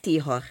l-fidi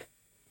f'ħaddieħor.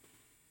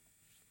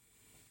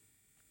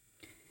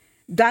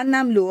 Dan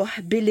namluħ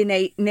billi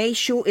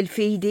nejxu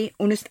il-fidi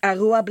u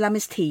nistqarruha bla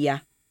mistħija.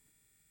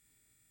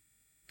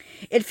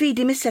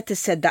 Il-fidi misset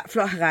tisseddaq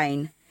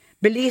fl-oħrajn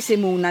billi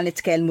jisimuna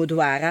nitkellmu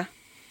dwarha,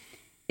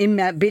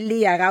 imma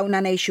billi jarawna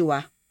nejxuha.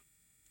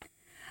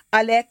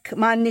 Għalhekk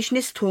m'għandniex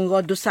nistħu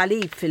nroddu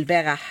salib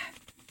fil-beraħ.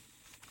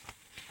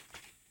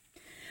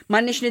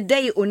 M'għandniex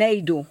niddejqu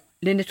ngħidu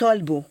li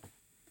nitolbu,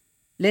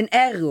 li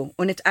nqerru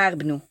u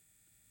nitqarbnu.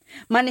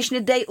 M'għandniex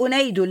niddejqu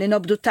ngħidu li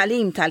nobdu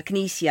t-talim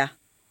tal-Knisja.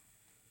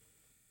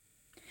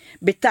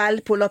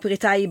 Bit-talb u l-opri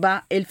tajba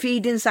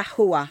il-fidi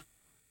nsaħħuha.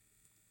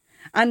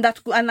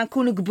 Għandna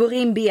nkunu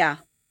gburin biha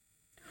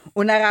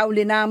u naraw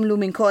li namlu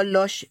minn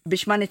kollox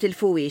biex ma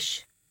nitilfuwix.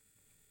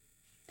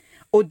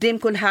 Qudiem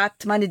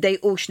kulħadd ma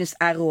niddejqux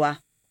nisqarruha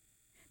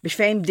biex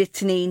fejn bdiet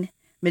tnin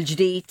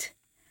mill-ġdid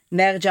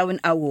nerġgħu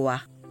nqawwuha.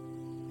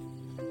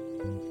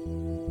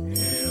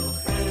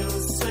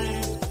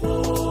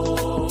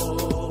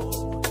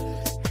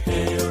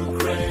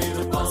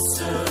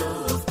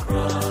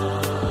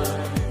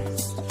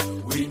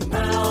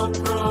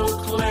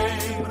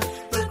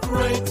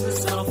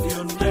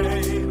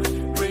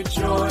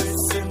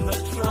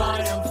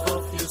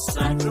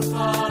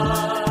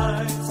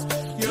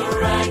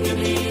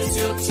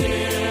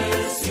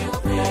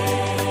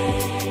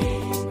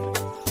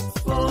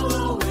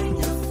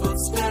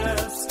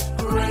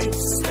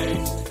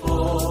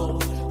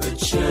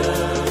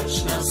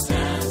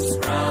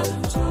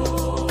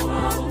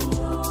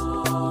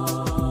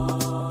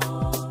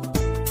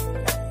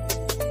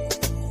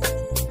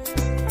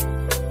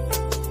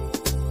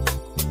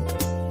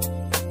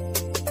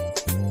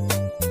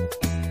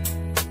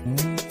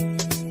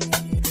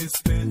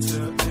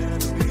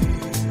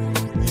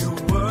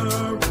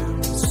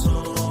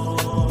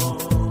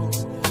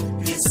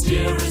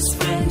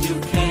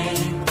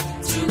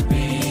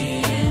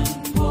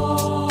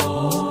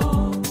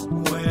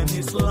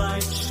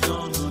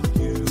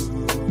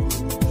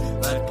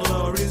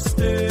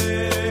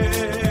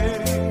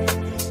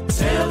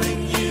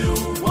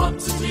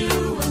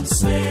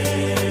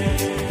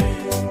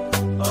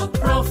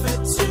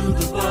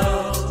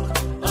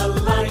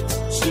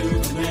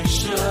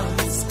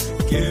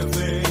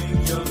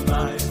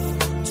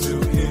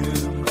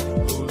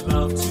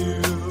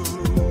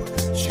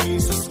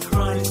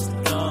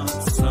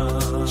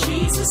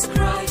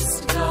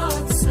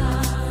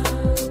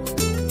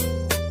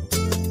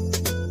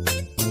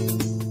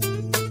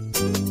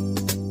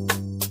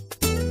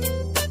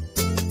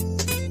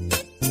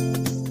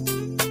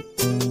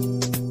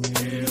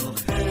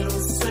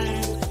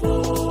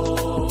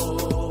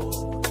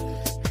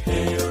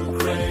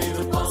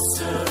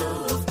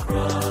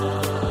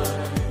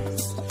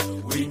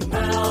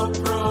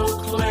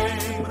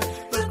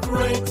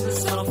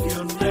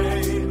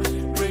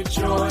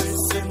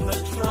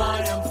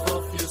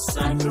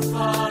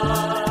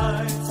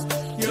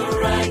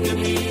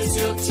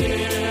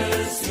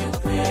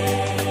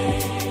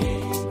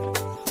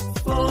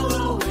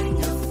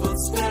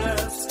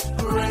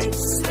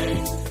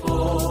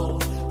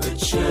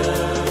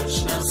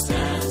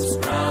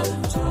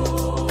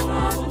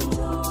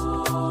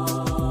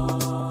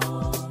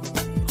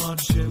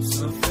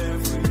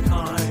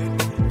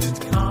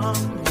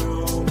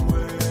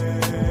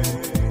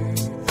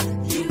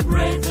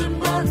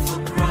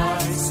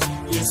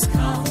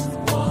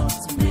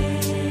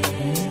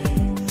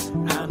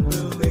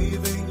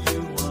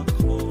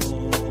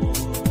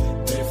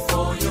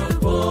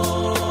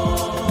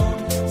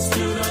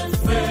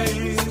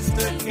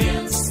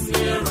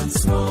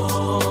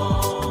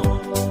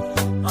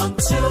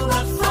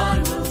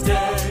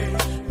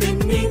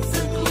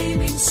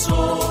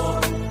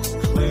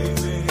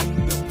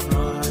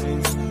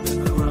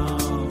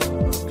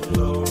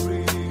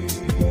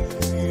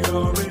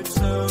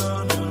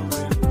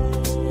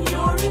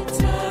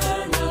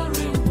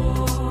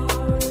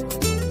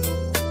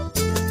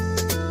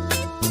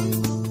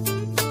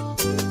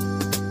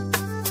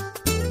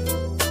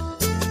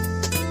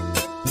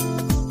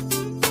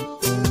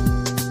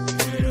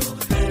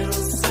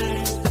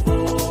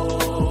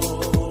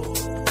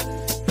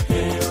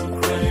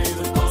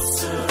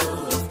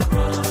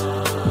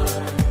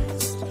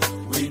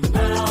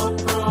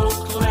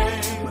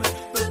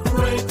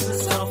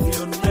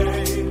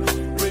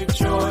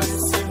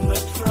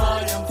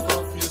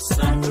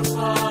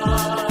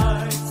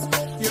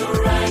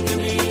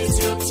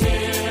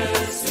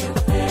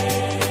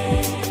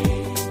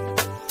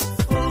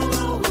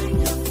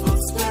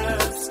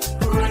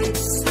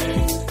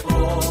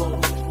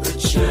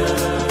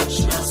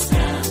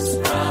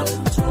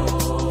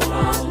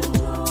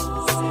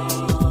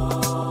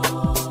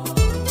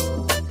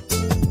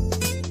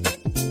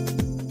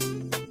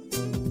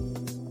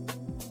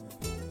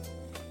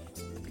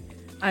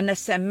 Għanna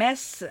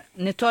SMS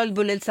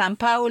nitolbu lil San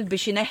Pawl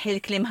biex ineħħi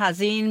l-klim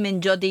ħażin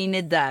minn ġodin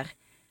id-dar,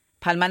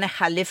 bħalma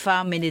neħħallifa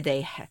minn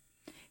idejħ.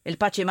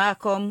 Il-paċi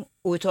magħkom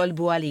u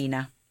tolbu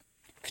għalina.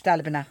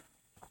 F'talbna.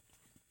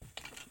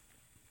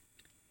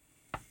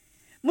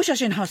 Mhux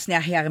għax inħossni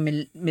aħjar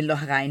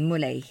mill-oħrajn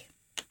mulej.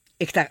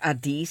 Iktar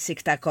qaddis,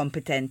 iktar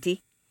kompetenti.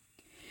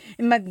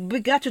 Imma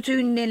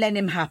b'gratitudni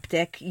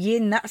l-nimħabtek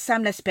jien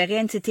naqsam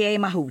l-esperjenzi tiegħi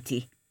maħuti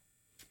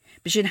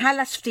biex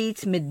inħallas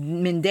ftit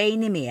minn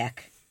dejni miegħek.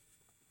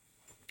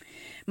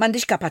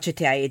 M'għandix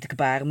kapaċitajiet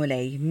kbar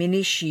mulej,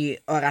 minix xi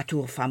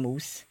oratur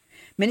famuż,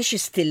 minix xi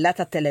stilla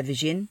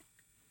tat-television.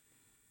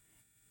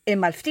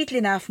 Imma l-ftit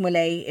li naf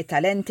mulej,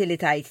 it-talenti li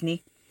tajtni,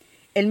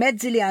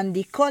 il-mezzi li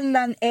għandi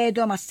kollha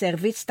nqiegħdhom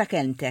għas-servizz ta'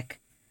 kelmtek,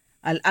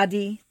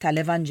 għal-qadi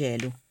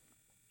tal-Evanġelu,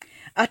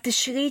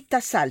 għat-tixrid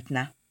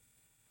tas-saltna.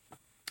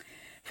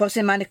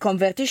 Forsi ma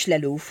nikkonvertix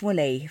l-eluf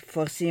mulej,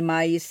 forsi ma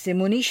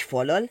jissimunix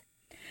folol,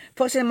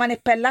 forsi ma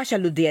nippellax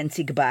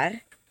għall-udjenzi kbar,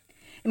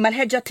 imma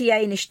l-ħeġġa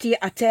tiegħi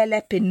nixtieq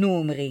telep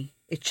in-numri,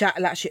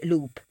 iċċaqlaq xi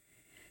qlub,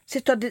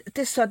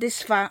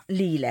 tissodisfa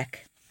lilek.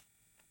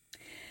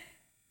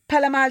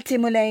 Bħala Malti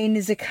mulej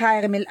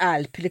niżikħar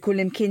mill-qalb li kull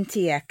imkien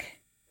tiegħek.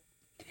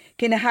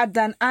 Kien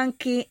iħaddan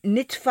anki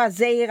nitfa'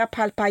 żejra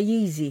bħal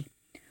pajjiżi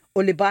u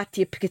li bat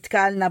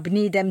jibkitkalna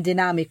bniedem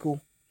dinamiku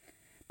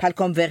bħal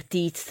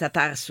konvertit ta'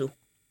 Tarsu.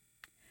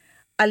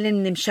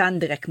 Għallimni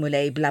mxandrek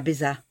mulej bla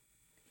biża,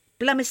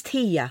 bla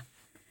mistħija,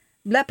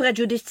 bla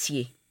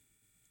preġudizzji.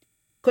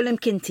 Kull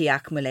imkien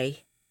tiegħek mulej,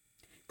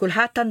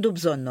 kulħadd għandu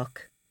bżonnok.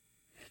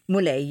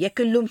 Mulej, jekk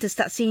illum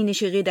tistaqsini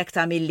xi ridek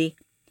tagħmilli,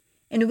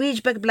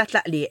 inwieġbek bla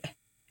tlaqliq,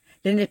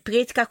 li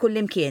nippriedka kull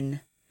imkien,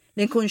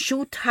 li nkun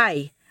xut ħaj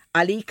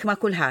għalik ma'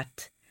 kulħadd,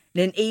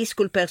 li nqis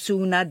kull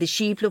persuna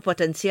dixxiplu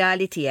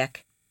potenzjali tiegħek.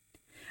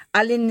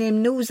 Għallin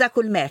nimnuża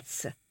kull mezz,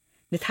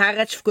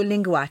 nitħarreġ f'kull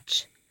lingwaġġ,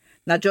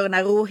 naġġorna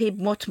ruħi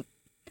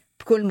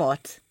b'kull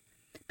mod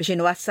biex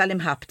inwassal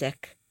imħabtek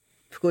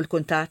f'kull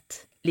kuntatt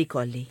li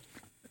kolli.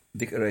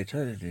 Dik rajta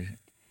li?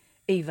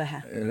 Iva ha.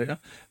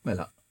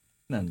 Mela,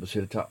 nandu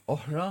silta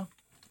oħra.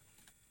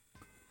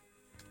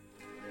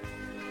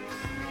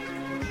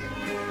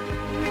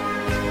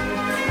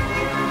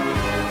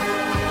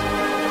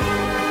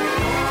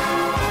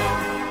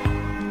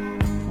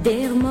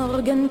 Der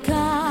Morgen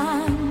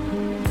kam,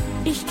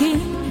 ich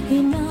ging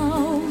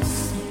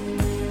hinaus,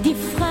 die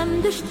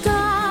fremde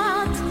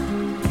Stadt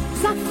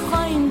sah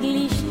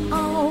freundlich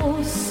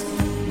aus,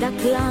 da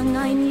klang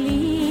ein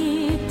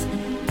Lied,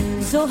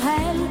 so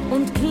hell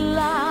und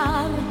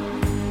klar,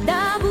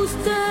 da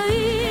wusste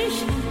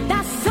ich,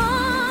 dass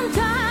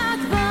Sonntag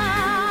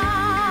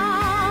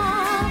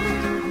war.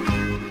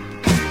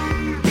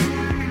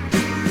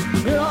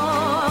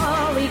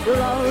 Glory,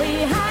 glory,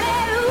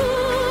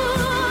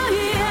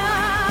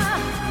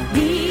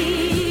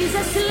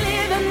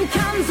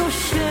 so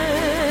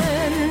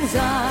schön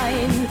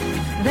sein,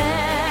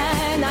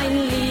 wenn ein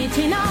Lied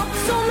hinauf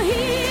zum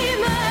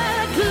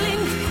Himmel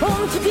klingt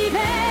und die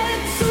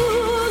Welt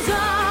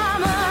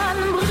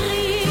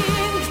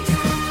zusammenbringt.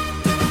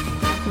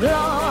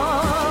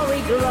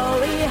 Glory,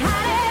 glory,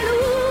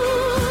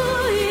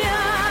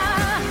 Halleluja,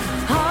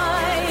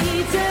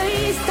 heute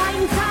ist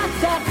ein Tag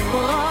der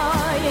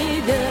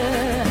Freude,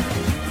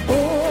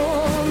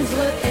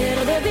 unsere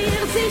Erde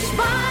wird sich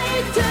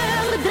weiter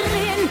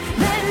drehen,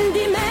 wenn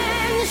die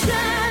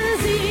Menschen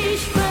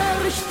sich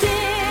verstehen.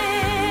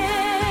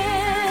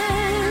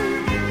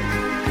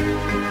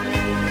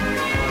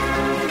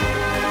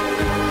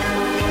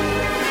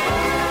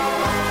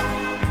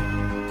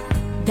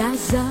 Da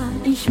sah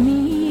ich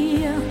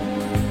mir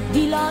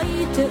die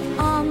Leute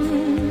an,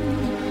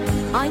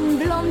 ein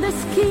blondes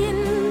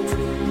Kind,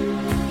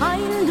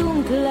 ein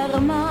dunkler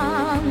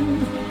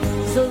Mann,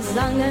 so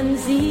sangen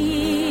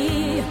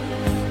sie,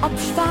 ob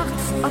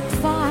schwarz,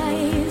 ob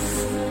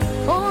weiß,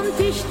 und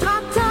ich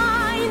trat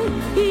ein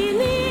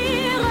in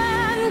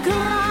ihren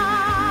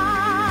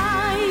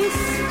Kreis.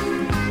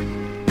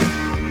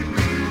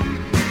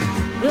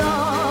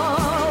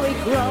 Glory,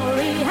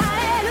 glory,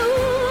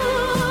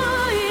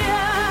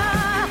 Halleluja,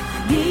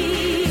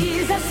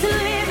 dieses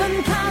Leben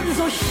kann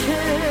so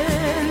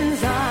schön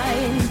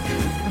sein,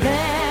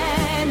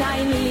 wenn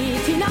ein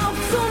Lied hinauf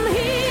zum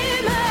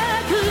Himmel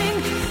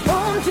klingt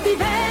und die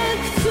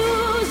Welt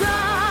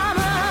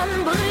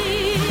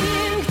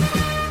zusammenbringt.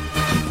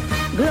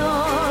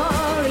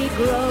 Glory,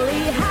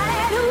 glory,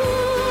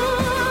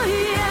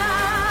 Halleluja,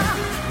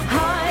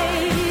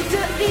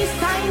 heute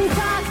ist ein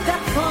Tag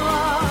der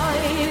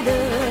Freude,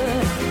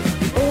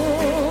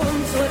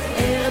 unsere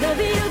Erde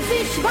wird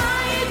sich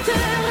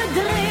weiter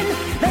drehen,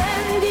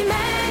 wenn die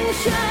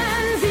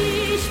Menschen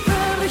sich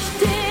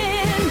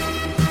verstehen.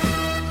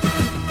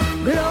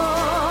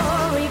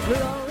 Glory,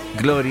 glory.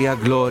 Gloria,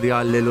 gloria,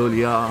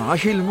 alleluja.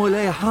 Għax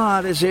il-mulej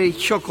ħares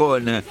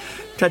ċokon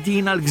ta'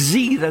 dina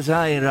l-gżira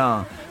zaħira.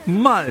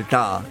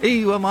 Malta,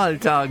 iwa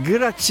Malta,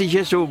 grazzi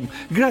Ġesu,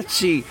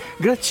 grazzi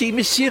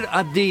Missir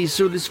Qaddis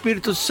u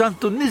l-Spiritu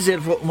Santu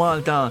nizel fuq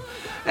Malta.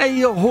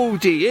 Ejjo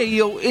ħuti,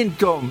 ejjo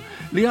intom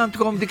li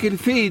għandkom dik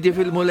il-fidi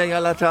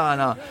fil-mulejja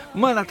latana,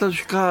 ma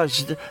nagħtux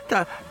każ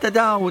ta'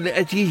 dawn li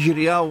qed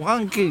jiġri għaw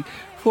anki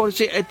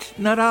forsi qed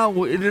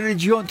naraw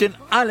il-reġjon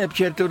tinqaleb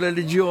ċertu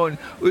reliġjon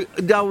u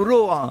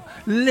dawruha.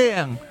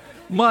 Le,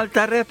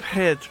 Malta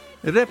rebħet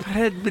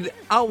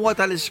bil-qawwa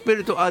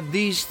tal-Ispiritu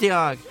Qaddis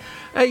tiegħek.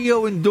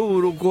 Ejjew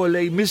induru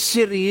kollej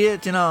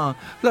mis-sirrietna,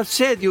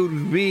 l-assedju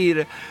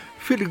l-kbir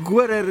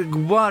fil-gwerer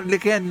gbar li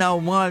kienna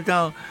u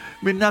Malta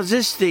minn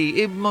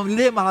nazisti, imma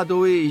li ma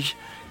ħaduwix.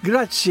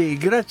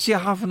 Grazzi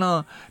ħafna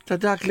ta'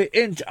 dak li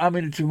int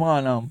għamilt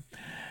magħna.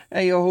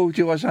 Ejja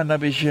ħuti wasanna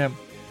biex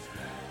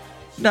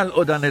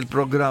nalqu dan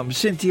il-programm.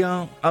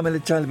 Cynthia, għamil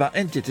talba,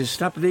 inti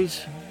tista'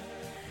 please?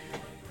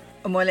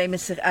 Mulej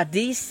Mr.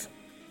 Addis,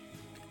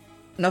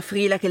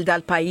 nofrilek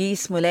il-dal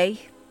pajis mulej,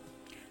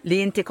 li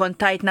inti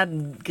kontajtna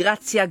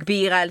grazzja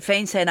kbira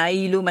 2000 sena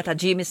ilu meta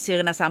ġi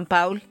missirna San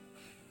Pawl.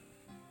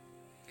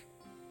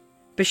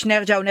 Biex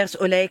nerġaw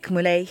nersqu lejk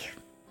mulej,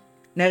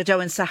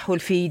 nerġaw nsaħħu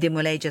l-fidi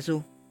mulej Ġesu.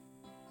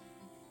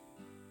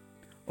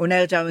 U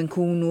nerġaw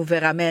nkunu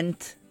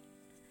verament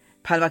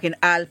bħalma kien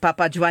qal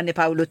Papa Giovanni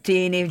Paolo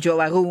II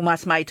ġewwa Ruma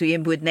smajtu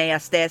jien b'widnejja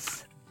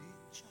stess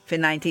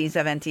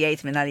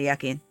fin-1978 minn għalija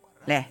kien.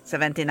 Le,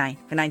 79.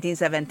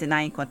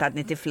 Fin-1979 kont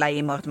għadni tifla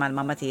jimort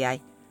mal-mamma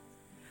tiegħi.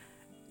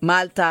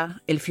 Malta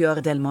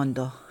il-fjor del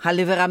mondo.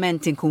 Ħalli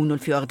verament inkunu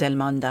l-fjor del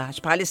mondo.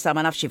 Għax bħalissa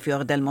ma nafx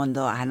fjor del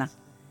mondo aħna.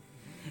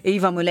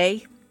 Iva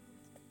mulej,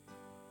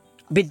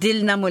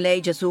 biddilna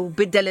mulej Ġesu,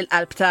 biddel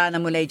il-qalb tagħna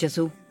mulej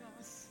Ġesu.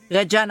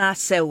 Reġġana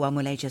sewwa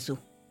mulej Ġesu.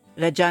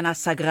 Reġġana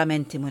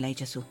sagramenti mulej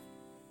Ġesu.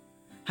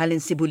 Ħalli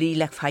nsibu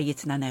lilek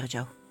f'ħajjitna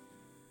nerġaw.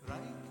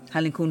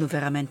 Ħalli nkunu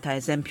verament ta'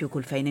 eżempju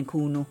kull fejn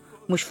nkunu,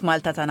 mhux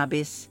f'Malta tagħna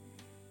biss,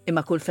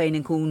 imma kull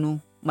fejn nkunu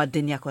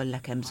mad-dinja kollha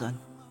kemm bżonn.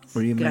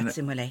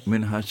 Grazzi mulej.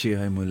 Minn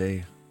ħaċi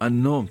mulej.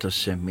 Għannom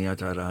tas-semmija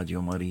ta'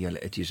 Radju Marija li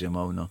qed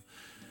jisimgħuna.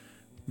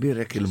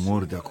 Birek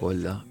il-murda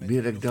kollha,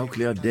 birek dawk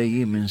li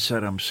għaddejjin minn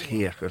saram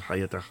sħiħ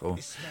fil-ħajja tagħhom,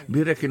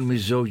 birek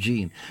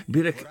il-miżżewġin,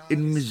 birek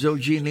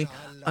il-miżżewġin li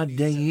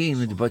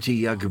għaddejjin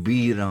dbatija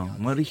kbira,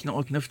 ma rridx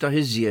noqgħod niftaħ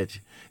iżjed,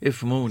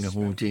 ifhmuni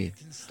ħuti.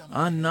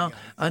 Għandna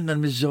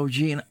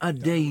l-miżżewġin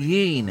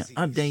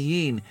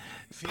għaddejjin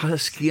bħal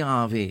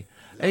skjavi.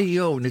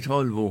 Ejjew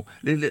nitolbu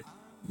li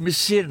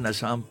missirna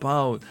San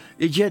Pawl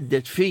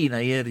iġeddet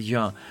fina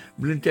jerġa'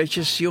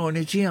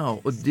 bl-interċessjoni tiegħu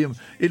quddiem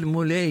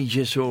il-mulej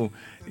Ġesu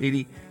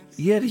li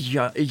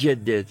jerġa'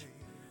 iġeddet.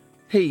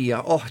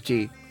 Hija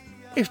oħti,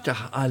 iftaħ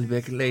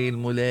qalbek lej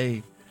il-mulej,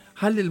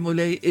 ħalli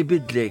il-mulej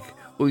ibidlek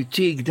u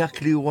jtik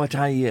dak li huwa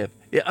tajjeb,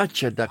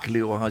 iqaċċa dak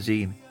li huwa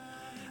ħażin.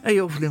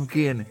 Ejjew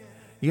flimkien,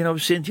 jiena u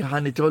Cynthia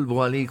ħan nitolbu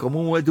għalikom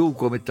u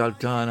wedukom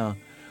it-taltana.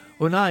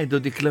 U ngħidu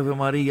dik Radju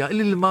Marija,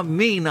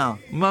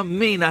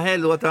 mammina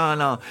ħelwa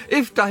tagħna,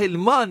 iftaħ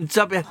il-man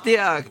sabiħ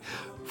tiegħek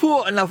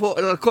fuqna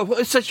fuq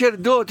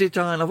is-saċerdoti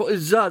tagħna, fuq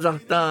iż-żgħażagħ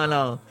tagħna,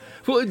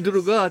 fuq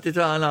id-drugati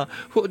tagħna,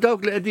 fuq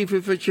dawk li qegħdin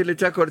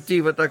fil-faċilità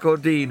kortiva ta'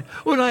 Kordin.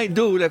 U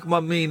ngħidulek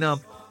mammina,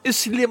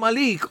 islim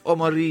għalik o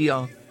Marija,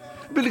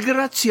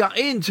 bil-grazzja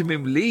int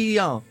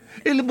mimlija,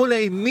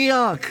 il-mulej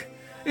miegħek,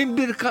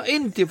 imbirka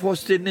inti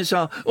fost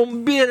in-nisa u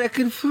mbirek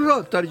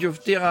il-frott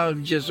tal-ġuf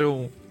tiegħek Ġesu.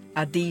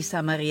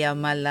 Addisa Marija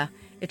Malla,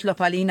 itlob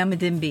għalina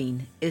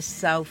mid-dinbin,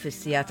 issa u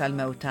fis-sija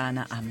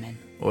tal-mewtana, amen.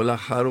 U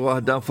l-aħħar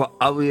waħda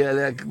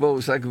faqqawjelek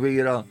bowsa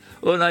kbira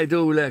u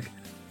ngħidulek,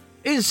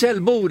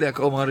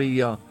 inselmulek o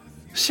Marija,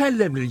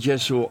 sellem lil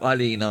Ġesu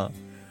għalina.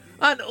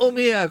 Għanqu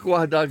miegħek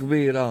waħda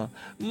kbira,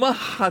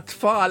 maħħa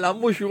tfala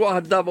mhux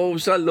waħda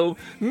bowsa llum,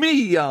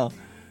 100.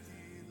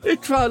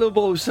 It-tfalu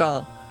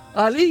bowsa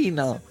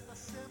għalina.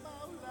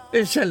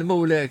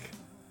 Inselmulek.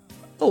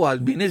 U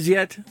għalbin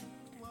iżjed.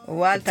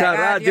 Ta'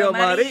 Radju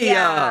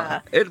Marija,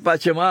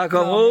 il-paċi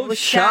ma'kom u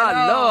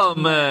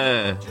shalom.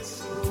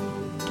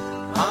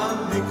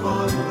 Għandi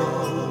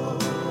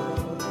kollox,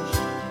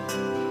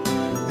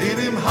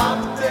 din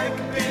imħabtek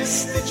biss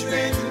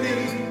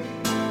tiġbidni,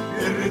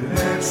 irrid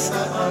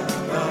nersa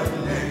aktar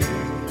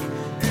lejk,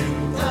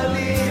 inta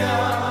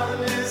lija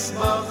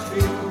l-isbaħ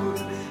figur,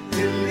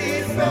 illi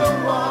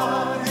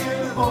fewwar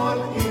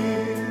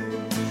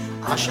il-ħolqien,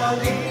 għax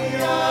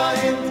għalija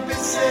int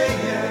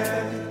bissejjer,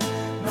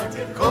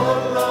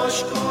 kollox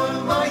kull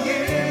ma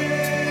jien.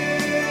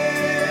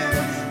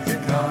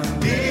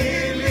 Għandi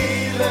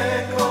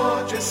lilek o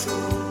Ġesu,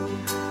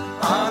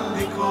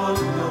 għandi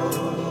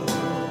kollox.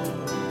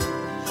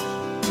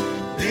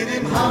 Din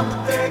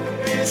imħabtek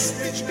biss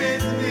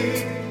tiġbidni,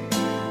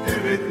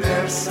 irrid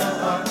nersa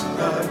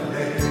aktar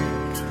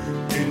lejk.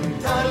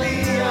 Inta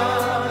lija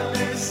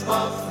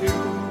l-isbaħ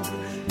figur,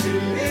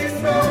 illi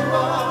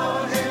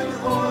fewwar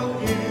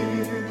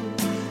il-ħolqien,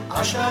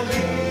 għax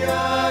għalija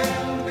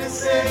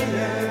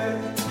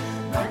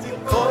nagħti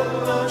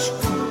kollox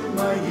kull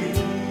ma jien.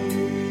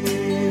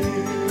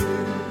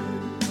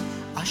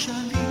 Għax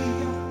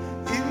għalija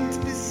int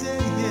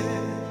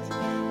biżejjed,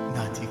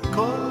 nagħti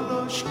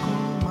kollox kull